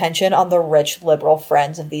more attention on the rich liberal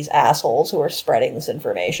friends of these assholes who are spreading this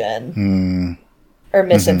information. Or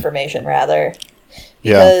misinformation, rather.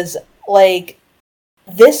 Because, like,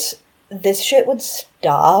 this shit would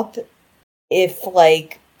stop if,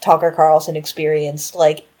 like, Tucker Carlson experienced,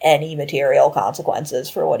 like, any material consequences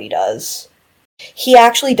for what he does. He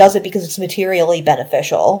actually does it because it's materially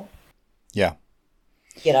beneficial. Yeah.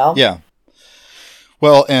 You know? Yeah.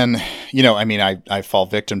 Well, and, you know, I mean, I fall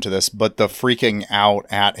victim to this, but the freaking out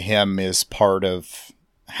at him is part of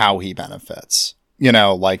how he benefits. You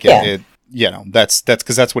know, like it you know, that's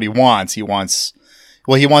because that's what he wants. He wants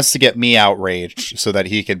to get me outraged so that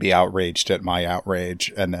he can be outraged at my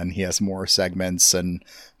outrage. And then he has more segments and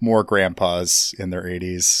more grandpas in their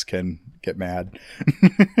 80s can get mad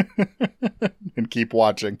and keep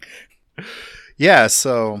watching. Yeah.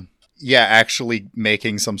 So yeah, actually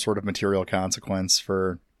making some sort of material consequence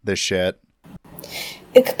for this shit.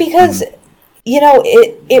 Because, you know,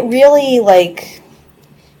 it really, like,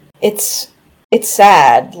 it's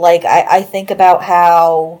sad. Like, I think about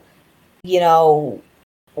how, you know,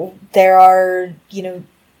 there are, you know,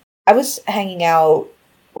 I was hanging out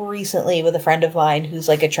recently with a friend of mine who's,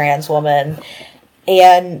 like, a trans woman,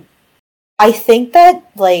 and I think that,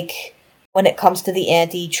 like, when it comes to the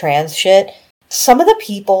anti-trans shit, some of the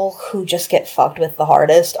people who just get fucked with the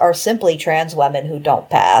hardest are simply trans women who don't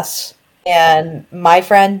pass. And my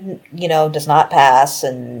friend, you know, does not pass,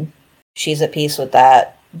 and she's at peace with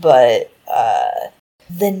that. But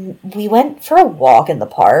then we went for a walk in the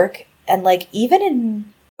park, and, like, even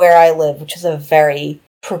in where I live, which is a very,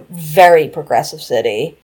 very progressive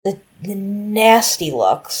city, the nasty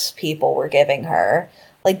looks people were giving her.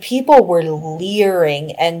 Like, people were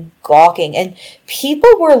leering and gawking, and people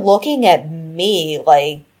were looking at me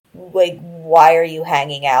like, why are you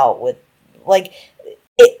hanging out with, like,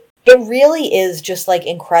 it really is just, like,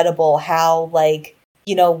 incredible how, like,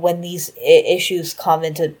 you know, when these issues come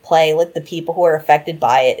into play, like, the people who are affected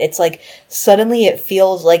by it, it's like, suddenly it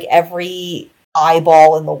feels like every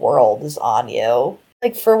eyeball in the world is on you.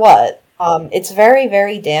 Like, for what? It's very,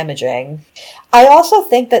 very damaging. I also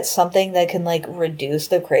think that something that can, like, reduce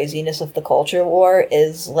the craziness of the culture war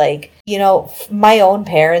is, like, you know, my own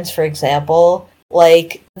parents, for example,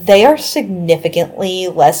 like, they are significantly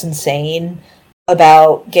less insane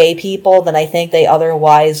about gay people than I think they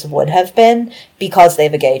otherwise would have been because they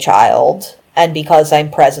have a gay child and because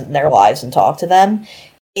I'm present in their lives and talk to them.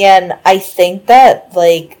 And I think that,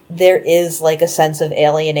 like, there is, like, a sense of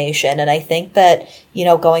alienation. And I think that, you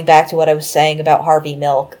know, going back to what I was saying about Harvey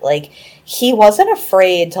Milk, like, he wasn't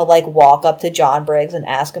afraid to, like, walk up to John Briggs and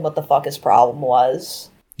ask him what the fuck his problem was.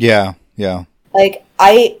 Yeah, yeah. Like,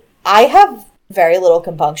 I have very little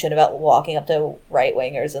compunction about walking up to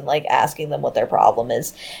right-wingers and, like, asking them what their problem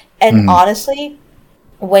is. And honestly,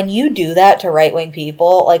 when you do that to right-wing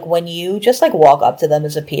people, like, when you just, like, walk up to them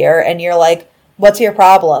as a peer and you're like, what's your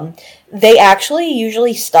problem? They actually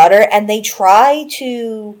usually stutter and they try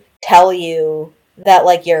to tell you that,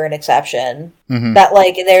 like, you're an exception. That,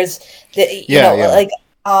 like, there's, like,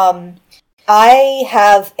 I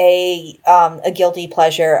have a guilty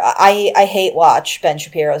pleasure. I hate watch Ben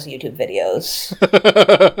Shapiro's YouTube videos.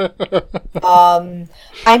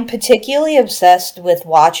 I'm particularly obsessed with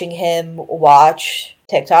watching him watch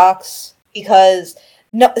TikToks because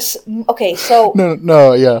yeah.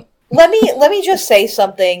 Let me just say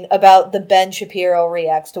something about the Ben Shapiro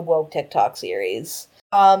Reacts to Woke TikTok series.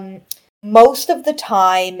 Most of the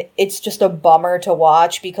time, it's just a bummer to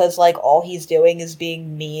watch because, like, all he's doing is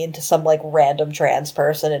being mean to some, like, random trans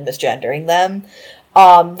person and misgendering them.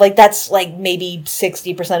 Like, that's, like, maybe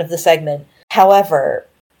 60% of the segment. However,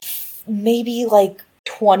 maybe, like,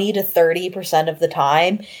 20 to 30% of the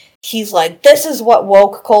time, he's like, this is what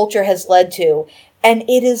woke culture has led to. And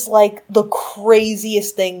it is, like, the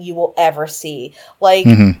craziest thing you will ever see. Like,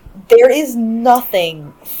 there is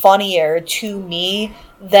nothing funnier to me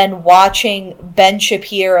than watching Ben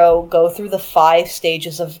Shapiro go through the 5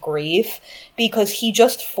 stages of grief because he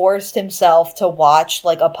just forced himself to watch,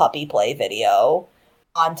 like, a puppy play video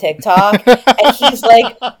on TikTok. And he's,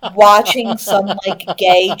 like, watching some, like,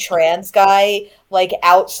 gay trans guy, like,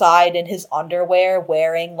 outside in his underwear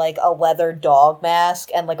wearing, like, a leather dog mask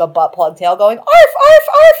and, like, a butt plug tail going, arf, arf,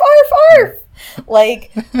 arf, arf, arf!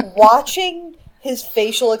 Like, watching his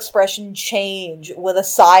facial expression change with a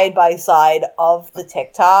side-by-side of the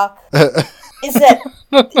TikTok is that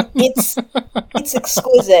it's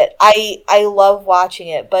exquisite. I love watching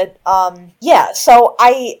it, but yeah, so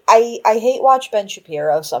I hate watch Ben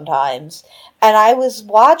Shapiro sometimes. And I was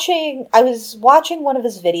watching one of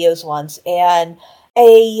his videos once, and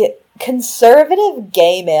a conservative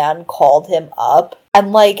gay man called him up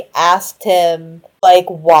and, like, asked him, like,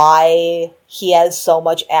 why he has so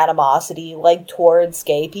much animosity, like, towards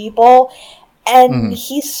gay people. And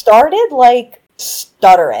he started, like,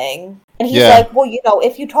 stuttering. And he's like, well,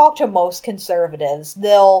 if you talk to most conservatives,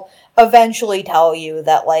 they'll eventually tell you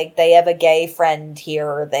that, like, they have a gay friend here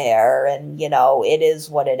or there, and, it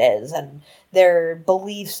is what it is, and their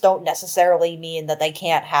beliefs don't necessarily mean that they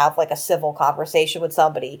can't have, like, a civil conversation with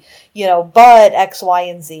somebody, but X, Y,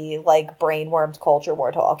 and Z, like, brainworms, culture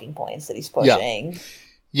war talking points that he's pushing.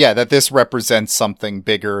 Yeah, that this represents something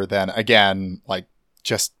bigger than, again, like,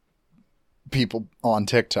 just people on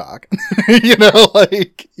TikTok.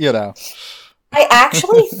 I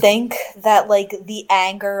actually think that, like, the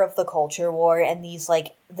anger of the culture war and these,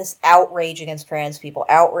 like, this outrage against trans people,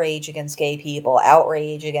 outrage against gay people,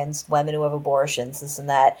 outrage against women who have abortions, this and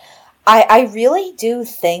that, I really do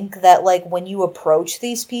think that, like, when you approach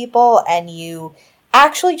these people and you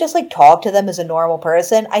actually just, like, talk to them as a normal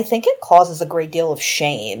person, I think it causes a great deal of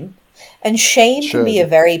shame. And shame can be a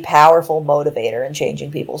very powerful motivator in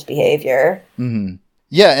changing people's behavior. Mm-hmm.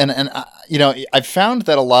 Yeah, and I've found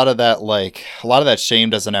that a lot of that shame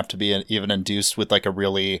doesn't have to be even induced with, like, a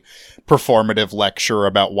really performative lecture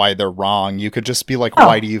about why they're wrong. You could just be like,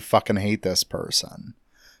 why do you fucking hate this person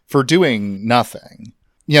for doing nothing?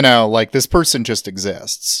 Like, this person just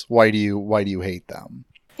exists. Why do you hate them?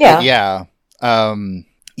 Yeah.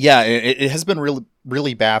 It has been really,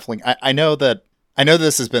 really baffling. I know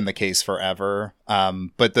this has been the case forever,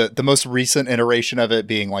 but the most recent iteration of it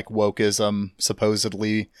being, like, wokeism,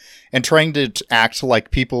 supposedly, and trying to act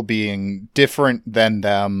like people being different than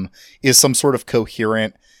them is some sort of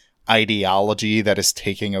coherent ideology that is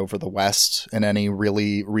taking over the West in any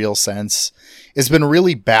really real sense, has been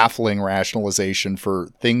really baffling rationalization for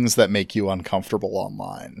things that make you uncomfortable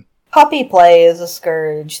online. Puppy play is a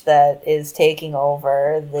scourge that is taking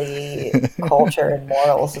over the culture and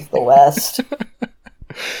morals of the West.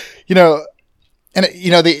 The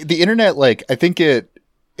internet, like, I think it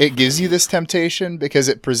gives you this temptation because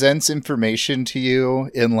it presents information to you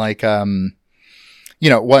in, like, one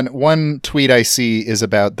tweet I see is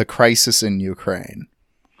about the crisis in Ukraine.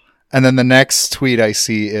 And then the next tweet I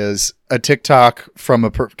see is a TikTok from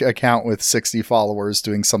account with 60 followers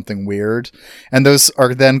doing something weird. And those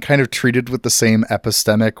are then kind of treated with the same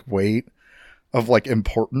epistemic weight of, like,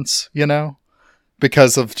 importance,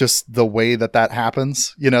 because of just the way that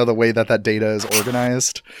happens, the way that data is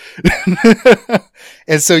organized.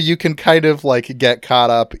 And so you can kind of, like, get caught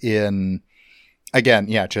up in, again,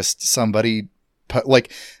 just somebody,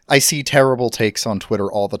 like, I see terrible takes on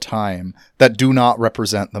Twitter all the time that do not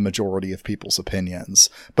represent the majority of people's opinions,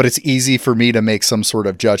 but it's easy for me to make some sort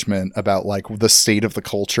of judgment about, like, the state of the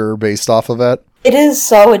culture based off of it. It is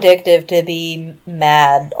so addictive to be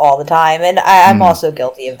mad all the time, and I'm also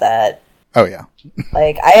guilty of that. Oh, yeah.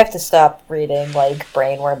 Like, I have to stop reading, like,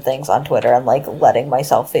 brainworm things on Twitter and, like, letting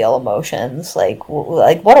myself feel emotions. Like,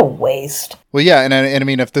 what a waste. Well, yeah, and I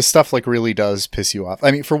mean, if this stuff, like, really does piss you off,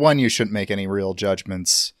 I mean, for one, you shouldn't make any real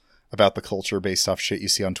judgments about the culture based off shit you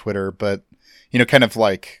see on Twitter, but, kind of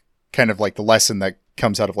like the lesson that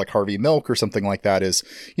comes out of, like, Harvey Milk or something like that is,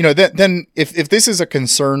 then if this is a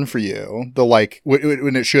concern for you, the, like,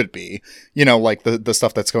 when it should be, like the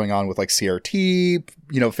stuff that's going on with, like, CRT,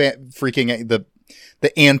 freaking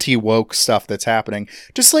the anti-woke stuff that's happening,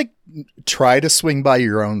 just, like, try to swing by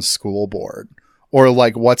your own school board or,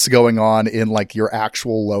 like, what's going on in, like, your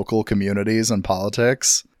actual local communities and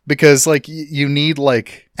politics. Because, like, you need,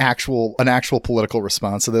 like, an actual political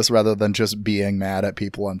response to this rather than just being mad at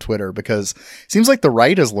people on Twitter, because it seems like the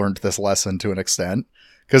right has learned this lesson to an extent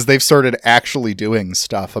because they've started actually doing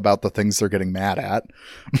stuff about the things they're getting mad at.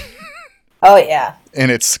 Oh, yeah. And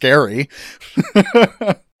it's scary.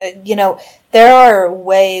 There are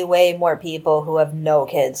way, way more people who have no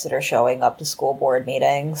kids that are showing up to school board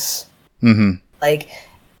meetings. Mm-hmm. Like,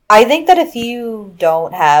 I think that if you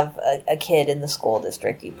don't have a kid in the school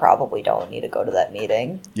district, you probably don't need to go to that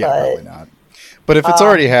meeting. Yeah, probably not. But if it's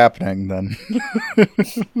already happening, then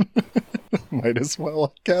might as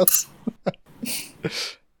well, I guess.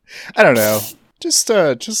 I don't know. Just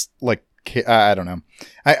like, I don't know.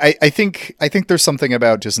 I think there's something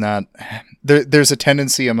about just not there's a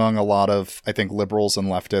tendency among a lot of, I think, liberals and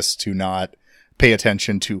leftists to not pay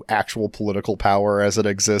attention to actual political power as it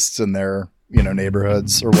exists in their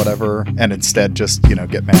neighborhoods or whatever, and instead just,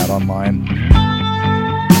 get mad online.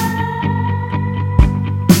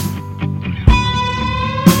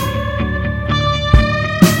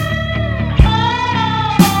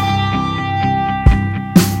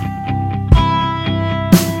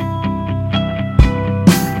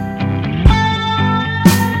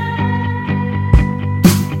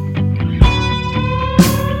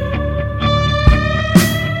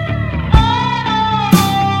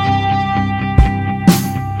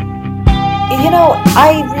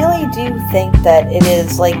 I really really do think that it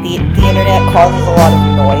is like the internet causes a lot of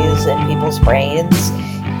noise in people's brains,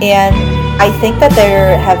 and I think that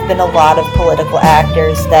there have been a lot of political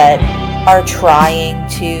actors that are trying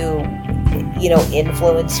to,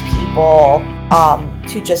 influence people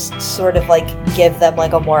to just sort of like give them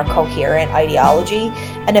like a more coherent ideology.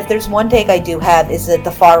 And if there's one take I do have, is that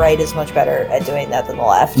the far right is much better at doing that than the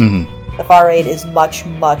left. Mm-hmm. The far right is much,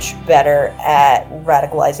 much better at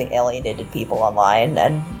radicalizing alienated people online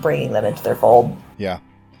and bringing them into their fold. Yeah.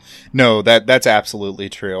 No, that's absolutely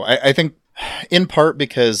true. I think in part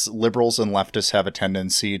because liberals and leftists have a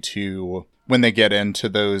tendency to, when they get into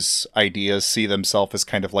those ideas, see themselves as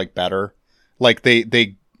kind of like better. Like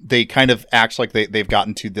they kind of act like they've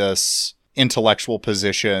gotten to this intellectual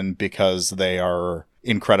position because they are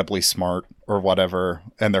incredibly smart or whatever,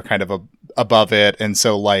 and they're kind of above it. And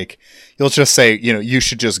so like, you'll just say, you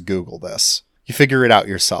should just Google this. You figure it out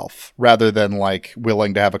yourself, rather than like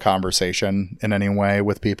willing to have a conversation in any way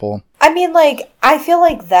with people. I mean, like, I feel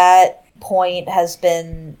like that point has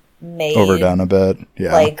been made overdone a bit.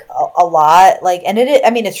 Yeah. Like a lot. Like, and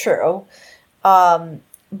it's true.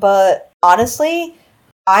 But honestly,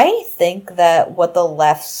 I think that what the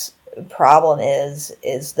left's problem is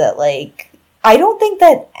that, like, I don't think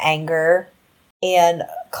that anger and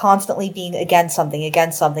constantly being against something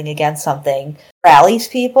rallies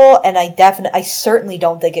people, and I certainly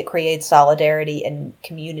don't think it creates solidarity and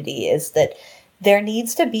community. Is that there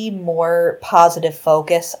needs to be more positive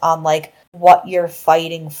focus on, like, what you're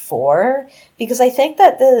fighting for, because I think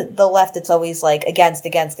that the left, it's always like against,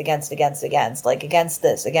 like against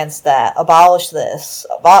this, against that, abolish this,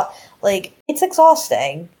 like, it's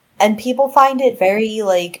exhausting, and people find it very,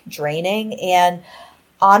 like, draining. And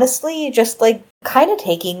honestly, just like kind of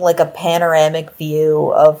taking like a panoramic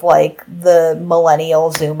view of like the millennial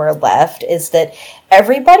Zoomer left is that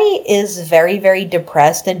everybody is very, very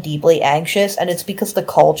depressed and deeply anxious, and it's because the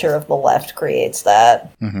culture of the left creates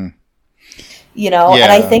that. Mm-hmm. Yeah.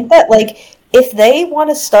 And I think that, like, if they want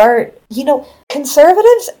to start,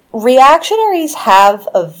 conservatives, reactionaries have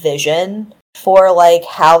a vision for, like,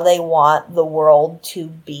 how they want the world to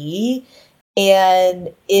be, and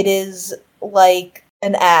it is, like,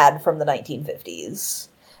 an ad from the 1950s.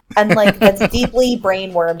 And, like, that's deeply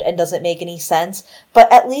brainwormed and doesn't make any sense, but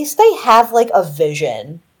at least they have, like, a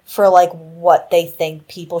vision for, like, what they think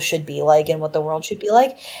people should be like and what the world should be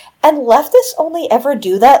like. And leftists only ever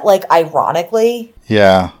do that, like, ironically.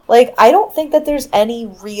 Yeah. Like, I don't think that there's any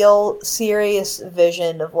real serious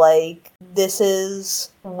vision of, like, this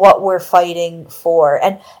is what we're fighting for.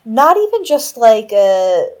 And not even just, like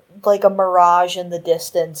a mirage in the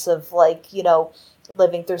distance of, like,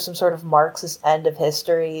 living through some sort of Marxist end of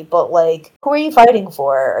history, but, like, who are you fighting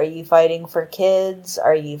for? Are you fighting for kids?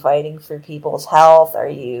 Are you fighting for people's health? Are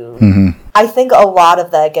you... Mm-hmm. I think a lot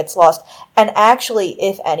of that gets lost. And actually,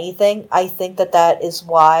 if anything, I think that is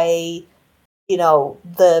why,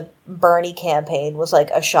 the Bernie campaign was like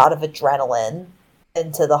a shot of adrenaline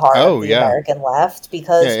into the heart of the American left,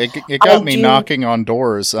 because it got me knocking on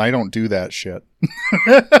doors. I don't do that shit.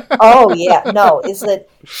 Oh yeah, no, is that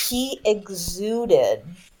he exuded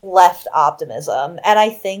left optimism, and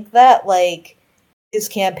I think that, like, his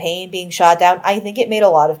campaign being shot down, I think it made a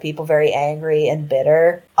lot of people very angry and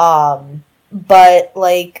bitter. But,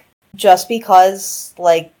 like, just because,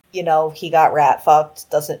 like, he got rat fucked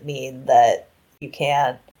doesn't mean that you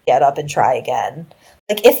can't get up and try again.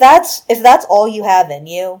 Like, if that's all you have in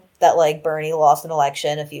you, that, like, Bernie lost an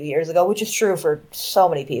election a few years ago, which is true for so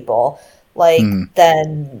many people, like,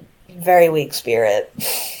 then very weak spirit.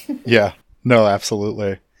 Yeah. No,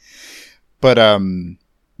 absolutely. But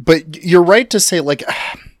you're right to say, like,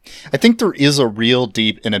 I think there is a real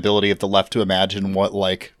deep inability of the left to imagine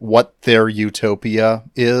what their utopia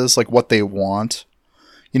is, like what they want.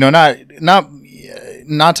 Not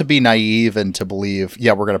to be naive and to believe,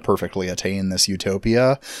 yeah, we're going to perfectly attain this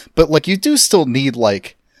utopia, but, like, you do still need,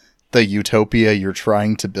 like, the utopia you're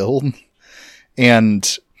trying to build.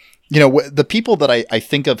 And, the people that I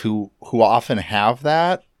think of who often have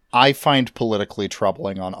that, I find politically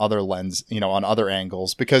troubling on other on other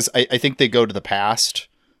angles, because I think they go to the past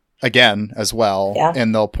again as well. Yeah.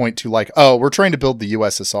 And they'll point to, like, oh, we're trying to build the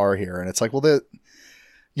USSR here. And it's like, well,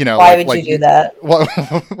 why would you do that? Why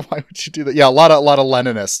would you do that? Yeah. A lot of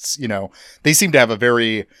Leninists, they seem to have a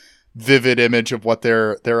very vivid image of what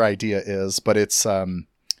their idea is, but it's,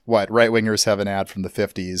 right-wingers have an ad from the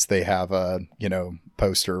 50s. They have a,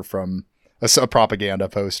 poster from a propaganda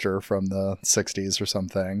poster from the 60s or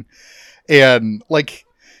something. And, like,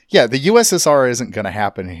 yeah, the USSR isn't going to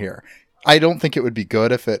happen here. I don't think it would be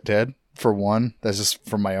good if it did, for one. That's just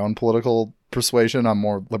from my own political persuasion. I'm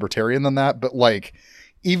more libertarian than that. But, like,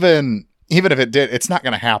 even if it did, it's not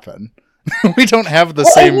going to happen. We don't have the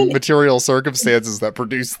same material circumstances that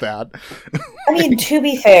produce that. I mean, to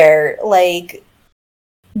be fair, like,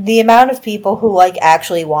 the amount of people who, like,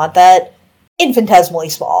 actually want that, infinitesimally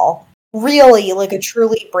small. Really, like, a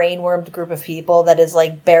truly brainwormed group of people that is,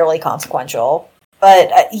 like, barely consequential.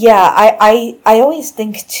 But, yeah, I always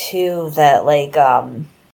think, too, that, like,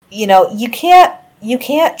 you know, you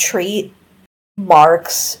can't treat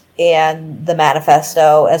Marx and the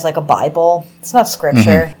Manifesto as, like, a Bible. It's not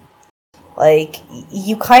scripture. Mm-hmm. Like,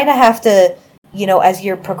 you kind of have to, you know, as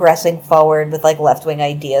you're progressing forward with, like, left-wing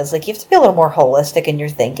ideas, like, you have to be a little more holistic in your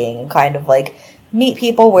thinking and kind of, like, meet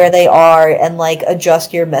people where they are and, like,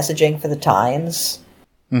 adjust your messaging for the times.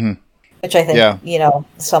 Mm-hmm. Which I think, you know,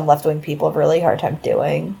 some left-wing people have a really hard time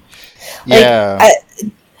doing. Like, yeah.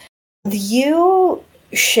 You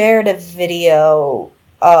shared a video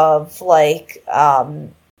of, like,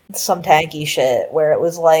 some tanky shit where it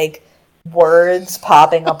was, like, words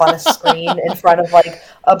popping up on a screen in front of, like,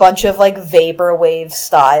 a bunch of, like, vaporwave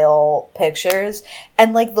style pictures,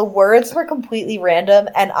 and, like, the words were completely random,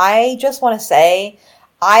 and I just want to say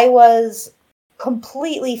I was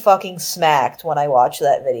completely fucking smacked when I watched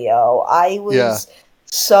that video. I was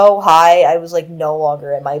so high, I was, like, no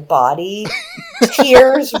longer in my body.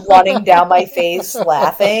 Tears running down my face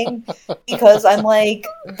laughing, because I'm like,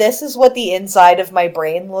 this is what the inside of my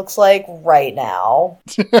brain looks like right now.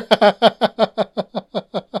 And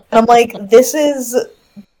I'm like, this is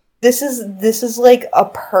like a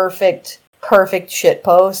perfect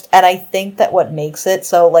shitpost, and I think that what makes it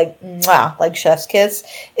so, like, mwah, like chef's kiss,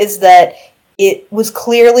 is that it was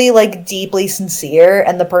clearly, like, deeply sincere,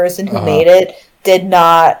 and the person who made it did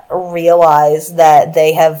not realize that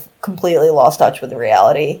they have completely lost touch with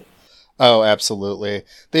reality. Oh, absolutely.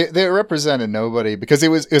 They represented nobody, because it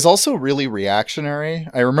was also really reactionary.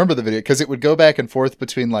 I remember the video because it would go back and forth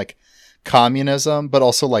between, like, communism, but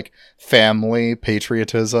also, like, family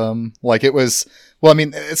patriotism. Like, it was, well, I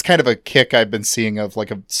mean, it's kind of a kick I've been seeing of,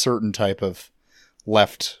 like, a certain type of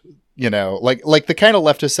left, you know, like the kind of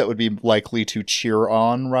leftists that would be likely to cheer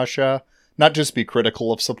on Russia, not just be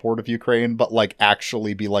critical of support of Ukraine, but, like,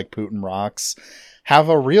 actually be like Putin rocks, have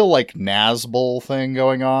a real, like, Nazbol thing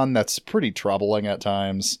going on that's pretty troubling at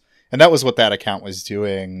times. And that was what that account was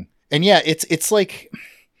doing. And yeah, it's like,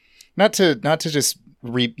 not to just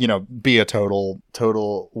be a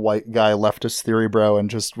total white guy leftist theory bro and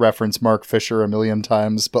just reference Mark Fisher a million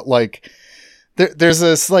times, but, like, there's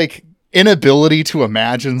this, like, inability to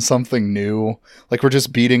imagine something new. Like, we're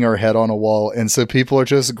just beating our head on a wall, and so people are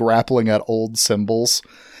just grappling at old symbols,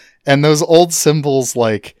 and those old symbols,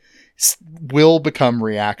 like, will become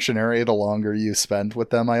reactionary the longer you spend with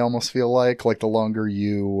them. I almost feel like the longer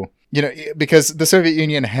you know, because the Soviet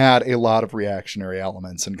Union had a lot of reactionary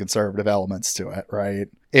elements and conservative elements to it, right?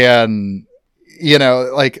 And, you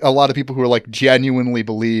know, like, a lot of people who are, like, genuinely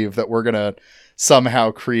believe that we're gonna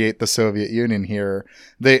somehow create the Soviet Union here,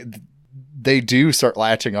 they do start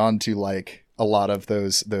latching on to, like, a lot of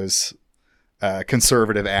those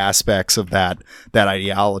conservative aspects of that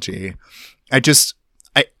ideology.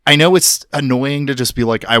 I know it's annoying to just be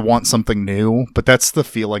like, I want something new, but that's the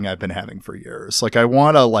feeling I've been having for years. Like, I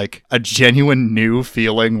want a genuine new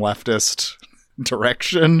feeling leftist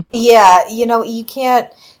direction. Yeah, you know, you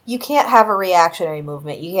can't have a reactionary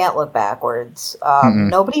movement. You can't look backwards.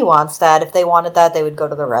 Nobody wants that. If they wanted that, they would go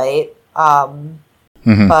to the right.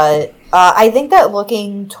 But I think that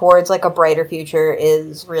looking towards, like, a brighter future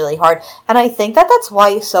is really hard. And I think that that's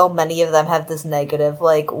why so many of them have this negative,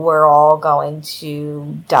 like, we're all going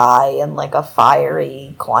to die in, like, a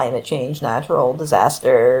fiery climate change natural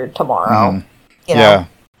disaster tomorrow. You know,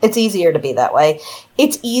 it's easier to be that way.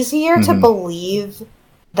 It's easier to believe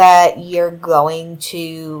that you're going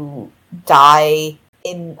to die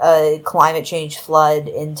in a climate change flood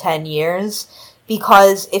in 10 years.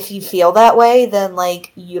 Because if you feel that way, then,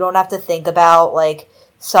 like, you don't have to think about, like,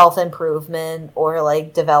 self-improvement or,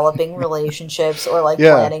 like, developing relationships or, like,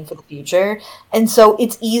 planning for the future. And so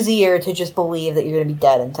it's easier to just believe that you're going to be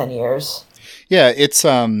dead in 10 years. Yeah, it's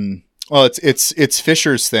it's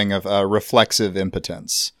Fisher's thing of reflexive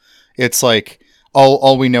impotence. It's like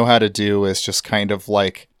all we know how to do is just kind of,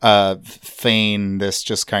 like, feign this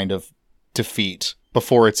just kind of defeat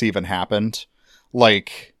before it's even happened.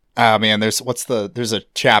 Like, man, there's a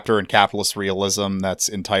chapter in Capitalist Realism that's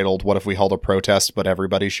entitled "What if we held a protest but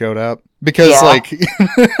everybody showed up?" Because like,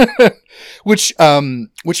 which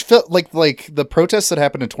felt like the protests that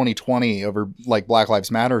happened in 2020 over, like, Black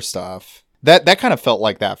Lives Matter stuff. That kind of felt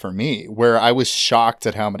like that for me, where I was shocked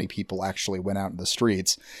at how many people actually went out in the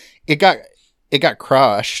streets. It got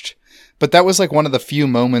crushed, But that was like one of the few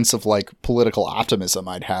moments of like political optimism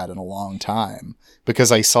I'd had in a long time,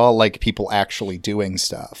 because I saw like people actually doing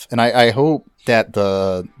stuff. And I hope that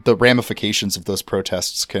the ramifications of those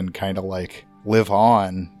protests can kind of like live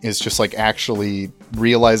on, is just like actually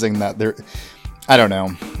realizing that there, I don't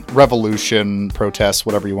know, revolution, protests,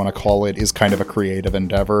 whatever you want to call it, is kind of a creative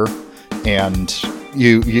endeavor. And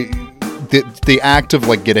the act of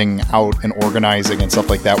like getting out and organizing and stuff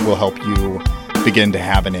like that will help you begin to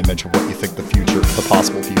have an image of what you think the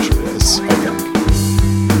possible future is, I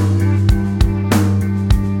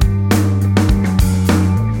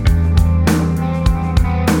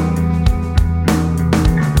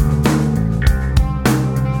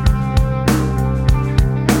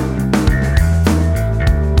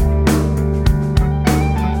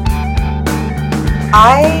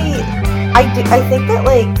think. I think that,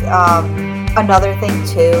 like, another thing,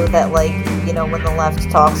 too, that, like, you know, when the left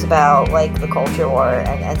talks about, like, the culture war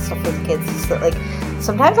and stuff with kids, is that, like,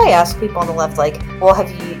 sometimes I ask people on the left, like, well,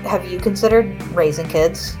 have you considered raising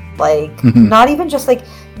kids? Like, not even just, like,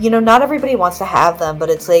 you know, not everybody wants to have them, but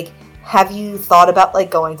it's, like, have you thought about, like,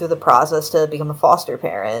 going through the process to become a foster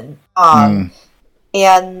parent? And,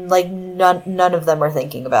 like, none of them are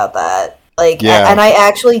thinking about that. Like, yeah. And I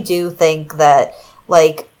actually do think that,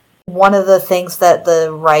 like, one of the things that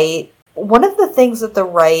the right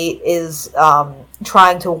is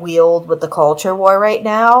trying to wield with the culture war right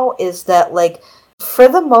now is that, like, for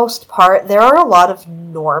the most part, there are a lot of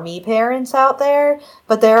normie parents out there,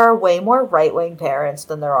 but there are way more right-wing parents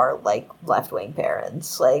than there are, like, left-wing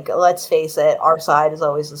parents. Like, let's face it, our side is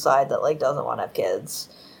always the side that, like, doesn't want to have kids.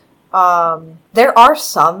 There are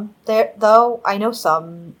some there, though. I know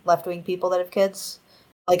some left-wing people that have kids,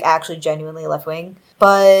 like, actually genuinely left-wing,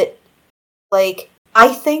 but, like,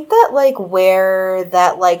 I think that, like, where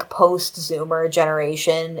that, like, post-Zoomer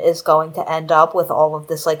generation is going to end up with all of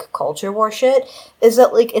this, like, culture war shit is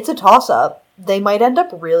that, like, it's a toss-up. They might end up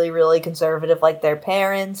really, really conservative like their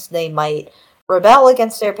parents. They might rebel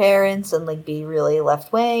against their parents and, like, be really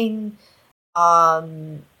left-wing.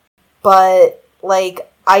 But,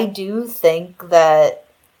 like, I do think that,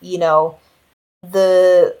 you know,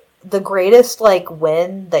 the greatest, like,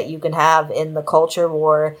 win that you can have in the culture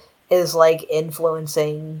war is, like,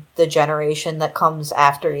 influencing the generation that comes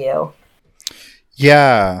after you.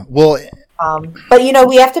 Yeah, well... but, you know,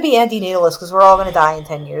 we have to be anti-natalist because we're all going to die in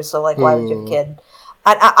 10 years, so, like, why would you have a kid?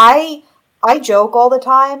 I joke all the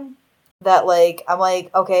time that, like, I'm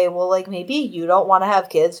like, okay, well, like, maybe you don't want to have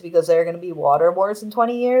kids because there are going to be water wars in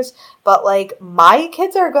 20 years, but, like, my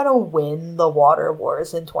kids are going to win the water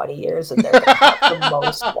wars in 20 years, and they're going to have the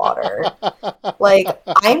most water. Like,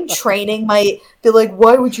 I'm training be like,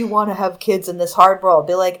 why would you want to have kids in this hard world?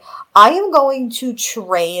 Be like, I am going to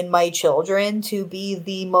train my children to be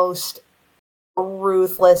the most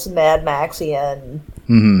ruthless Mad Maxian.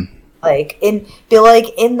 Mm-hmm. Like, in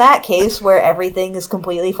that case where everything is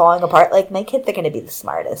completely falling apart, like, my kids are going to be the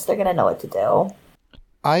smartest. They're going to know what to do.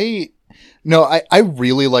 I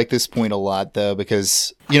really like this point a lot, though,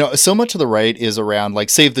 because, you know, so much of the right is around, like,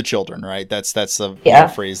 save the children, right? That's the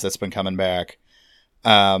phrase that's been coming back.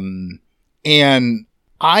 And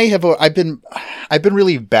I've been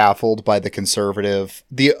really baffled by the conservative,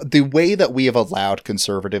 the way that we have allowed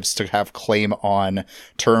conservatives to have claim on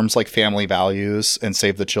terms like family values and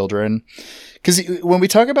save the children. Because when we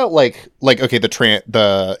talk about like okay,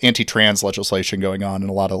 the anti-trans legislation going on in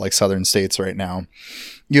a lot of, like, southern states right now,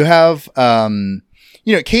 you have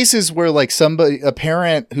you know, cases where, like, a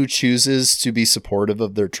parent who chooses to be supportive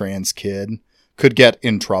of their trans kid could get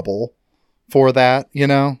in trouble for that, you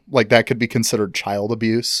know, like, that could be considered child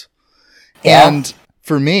abuse. Yeah. And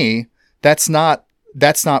for me, that's not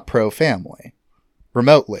pro-family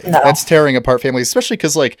remotely. No. That's tearing apart families, especially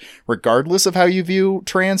because, like, regardless of how you view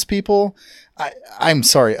trans people, I'm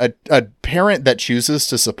sorry, a parent that chooses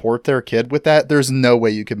to support their kid with that, there's no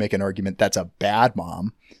way you can make an argument that's a bad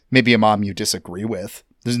mom. Maybe a mom you disagree with.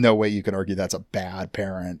 There's no way you can argue that's a bad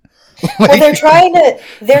parent. Well, they're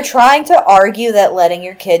trying to argue that letting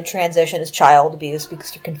your kid transition is child abuse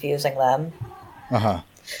because you're confusing them. Uh-huh.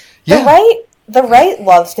 Yeah. The right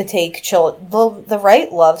loves to take the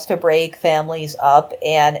right loves to break families up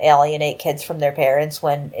and alienate kids from their parents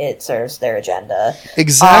when it serves their agenda.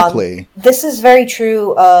 Exactly. This is very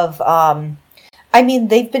true of I mean,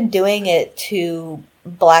 they've been doing it to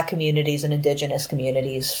Black communities and indigenous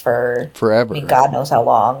communities for forever. I mean, God knows how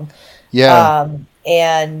long. Yeah.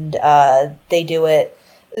 And they do it.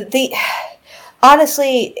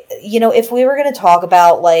 Honestly, you know, if we were going to talk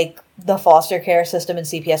about, like, the foster care system and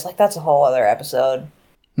CPS, like, that's a whole other episode.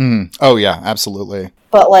 Oh yeah, absolutely.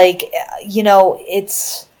 But, like, you know,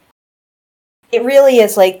 it's it really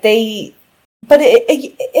is like it's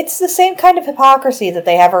the same kind of hypocrisy that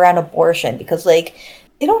they have around abortion, because like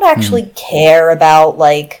they don't actually care about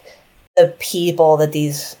like the people that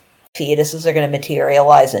these fetuses are going to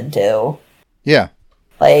materialize into. Yeah.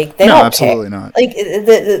 Like they no, don't absolutely care. not. Like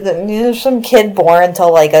there's some kid born to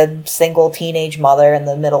like a single teenage mother in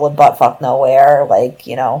the middle of buttfuck nowhere, like,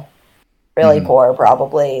 you know, really poor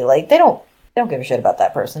probably. Like they don't give a shit about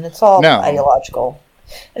that person. It's all ideological.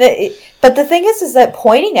 But the thing is that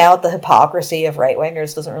pointing out the hypocrisy of right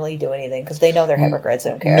wingers doesn't really do anything, because they know they're hypocrites.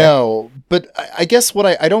 They don't care. No, but I guess what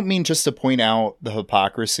I don't mean just to point out the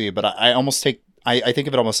hypocrisy, but I almost take. I think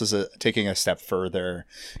of it almost as taking a step further,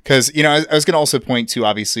 because, you know, I was going to also point to,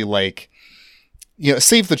 obviously, like, you know,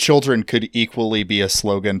 Save the Children could equally be a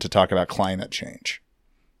slogan to talk about climate change.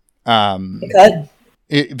 It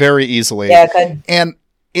could. Very easily. Yeah, it could. And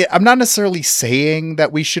I'm not necessarily saying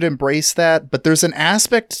that we should embrace that, but there's an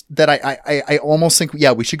aspect that I almost think,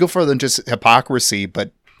 yeah, we should go further than just hypocrisy,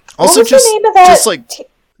 but also what was the name of that? Just like,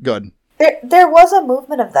 good. There was a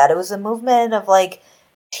movement of that. It was a movement of like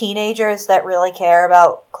teenagers that really care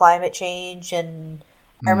about climate change, and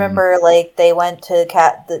I remember like they went to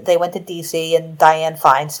DC, and Dianne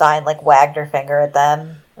Feinstein like wagged her finger at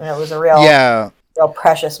them, and it was a real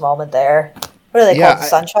precious moment there. What are they called?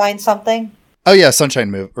 Sunshine something? Oh yeah,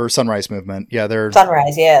 Sunrise Movement. Yeah, they're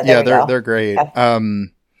Sunrise. Yeah, they're great. Yeah.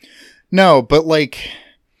 No, but like,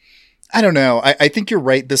 I don't know. I think you're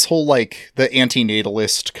right. This whole like the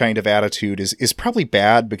antinatalist kind of attitude is probably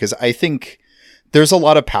bad, because I think there's a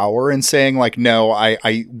lot of power in saying like, no,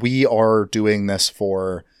 we are doing this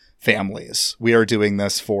for families. We are doing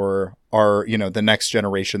this for our, you know, the next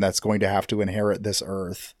generation that's going to have to inherit this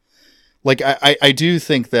earth. Like, I do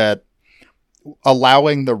think that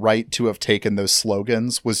allowing the right to have taken those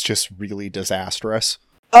slogans was just really disastrous.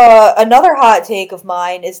 Another hot take of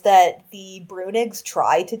mine is that the Brunigs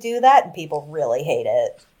tried to do that, and people really hate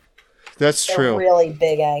it. That's They're true. Really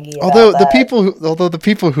big angry. Although the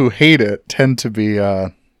people who hate it tend to be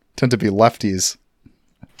lefties.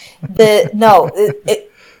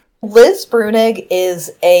 Liz Brunig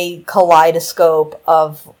is a kaleidoscope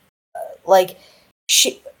of like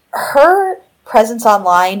her presence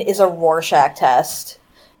online is a Rorschach test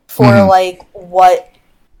for like what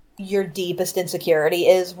your deepest insecurity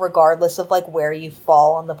is, regardless of like where you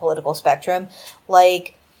fall on the political spectrum.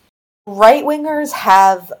 Like right wingers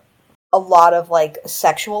have a lot of like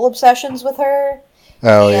sexual obsessions with her.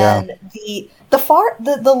 Oh, and the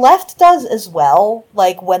left does as well.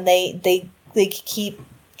 Like when they keep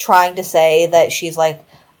trying to say that she's like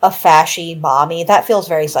a fashy mommy, that feels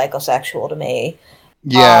very psychosexual to me.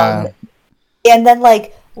 Yeah. And then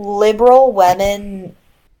like liberal women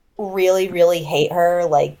really, really hate her,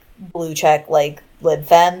 like blue check, like lib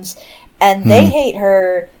femmes, and they hate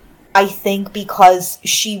her, I think, because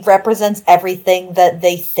she represents everything that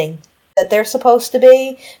they think that they're supposed to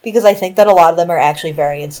be, because I think that a lot of them are actually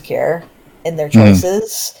very insecure in their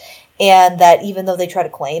choices, and that even though they try to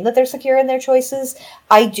claim that they're secure in their choices,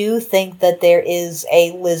 I do think that there is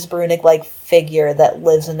a Liz Brunig-like figure that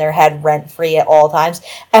lives in their head rent-free at all times,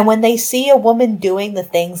 and when they see a woman doing the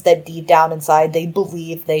things that deep down inside they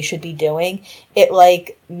believe they should be doing, it,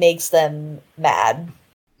 like, makes them mad.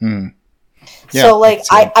 Yeah, so, like,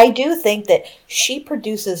 I do think that she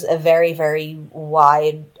produces a very, very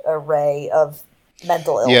wide array of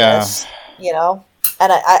mental illness, you know?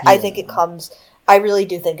 And I think it comes... I really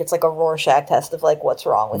do think it's like a Rorschach test of, like, what's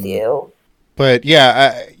wrong with you. But,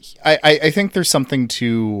 yeah, I think there's something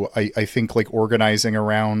to, I think, like, organizing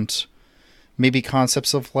around maybe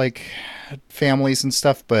concepts of, like, families and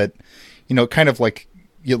stuff. But, you know, kind of like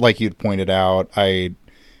you'd pointed out, I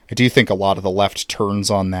do think a lot of the left turns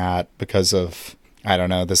on that because of, I don't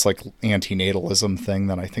know, this, like, antinatalism thing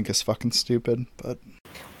that I think is fucking stupid. But...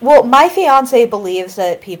 Well, my fiance believes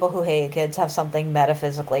that people who hate kids have something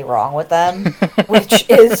metaphysically wrong with them, which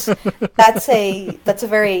is, that's a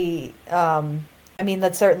very, I mean,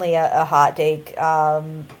 that's certainly a hot take. I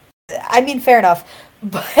mean, fair enough.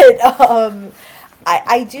 But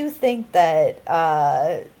I do think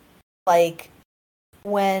that, like,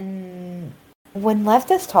 when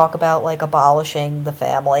leftists talk about, like, abolishing the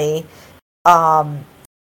family,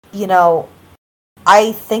 you know,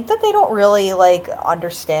 I think that they don't really, like,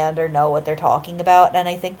 understand or know what they're talking about, and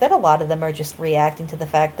I think that a lot of them are just reacting to the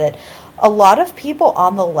fact that a lot of people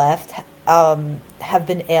on the left have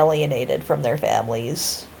been alienated from their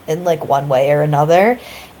families in, like, one way or another,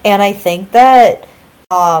 and I think that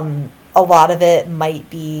a lot of it might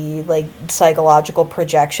be, like, psychological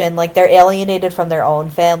projection. Like, they're alienated from their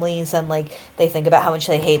own families, and, like, they think about how much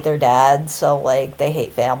they hate their dads, so, like, they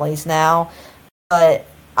hate families now. But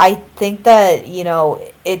I think that,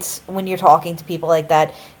 it's when you're talking to people like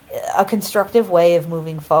that, a constructive way of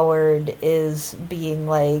moving forward is being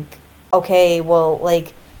like, okay, well,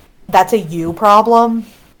 like, that's a you problem.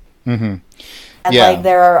 Mm-hmm. And, like, Yeah.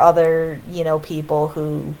 there are other, people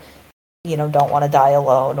who, don't want to die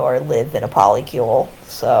alone or live in a polycule.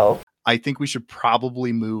 So I think we should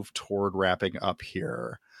probably move toward wrapping up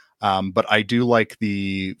here. But I do like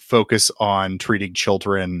the focus on treating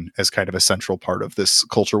children as kind of a central part of this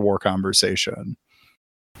culture war conversation.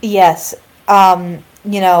 yes,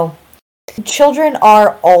 children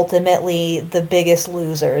are ultimately the biggest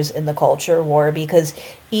losers in the culture war because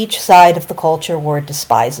each side of the culture war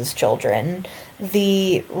despises children.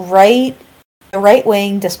 The right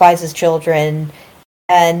wing despises children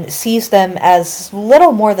and sees them as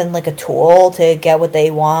little more than like a tool to get what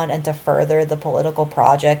they want and to further the political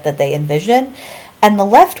project that they envision. And the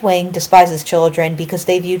left wing despises children because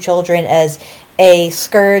they view children as a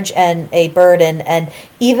scourge and a burden. And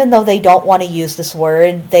even though they don't want to use this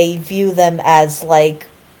word, they view them as like,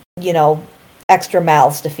 you know, extra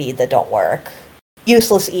mouths to feed that don't work.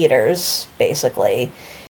 Useless eaters, basically.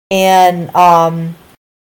 And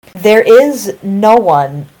there is no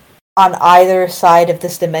one on either side of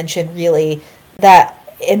this dimension really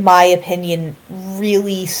that in my opinion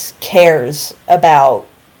really cares about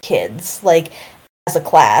kids like as a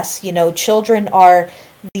class. Children are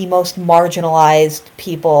the most marginalized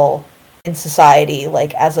people in society,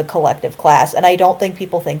 like as a collective class, and I don't think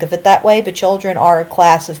people think of it that way, but children are a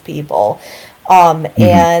class of people.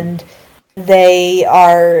 And they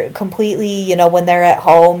are completely, when they're at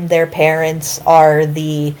home, their parents are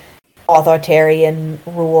the authoritarian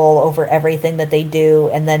rule over everything that they do.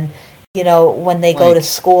 And then, when they go to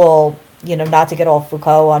school, not to get all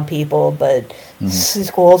Foucault on people, but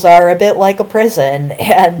schools are a bit like a prison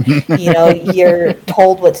and, you're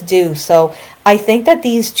told what to do. So I think that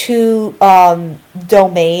these two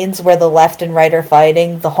domains where the left and right are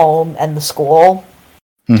fighting, the home and the school,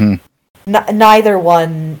 neither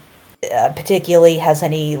one particularly has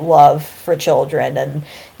any love for children and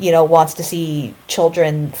wants to see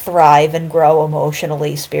children thrive and grow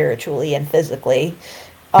emotionally, spiritually, and physically.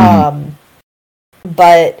 But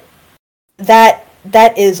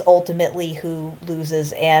that is ultimately who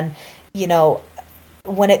loses. And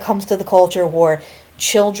when it comes to the culture war,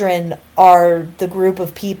 children are the group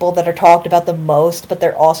of people that are talked about the most, but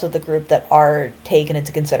they're also the group that are taken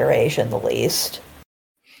into consideration the least.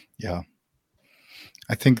 Yeah.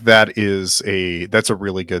 I think that's a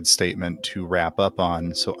really good statement to wrap up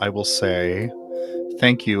on. So I will say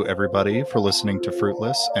thank you everybody for listening to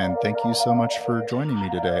Fruitless, and thank you so much for joining me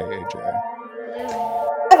today, AJ.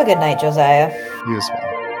 Have a good night, Josiah. You as well.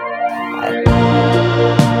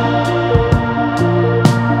 Bye.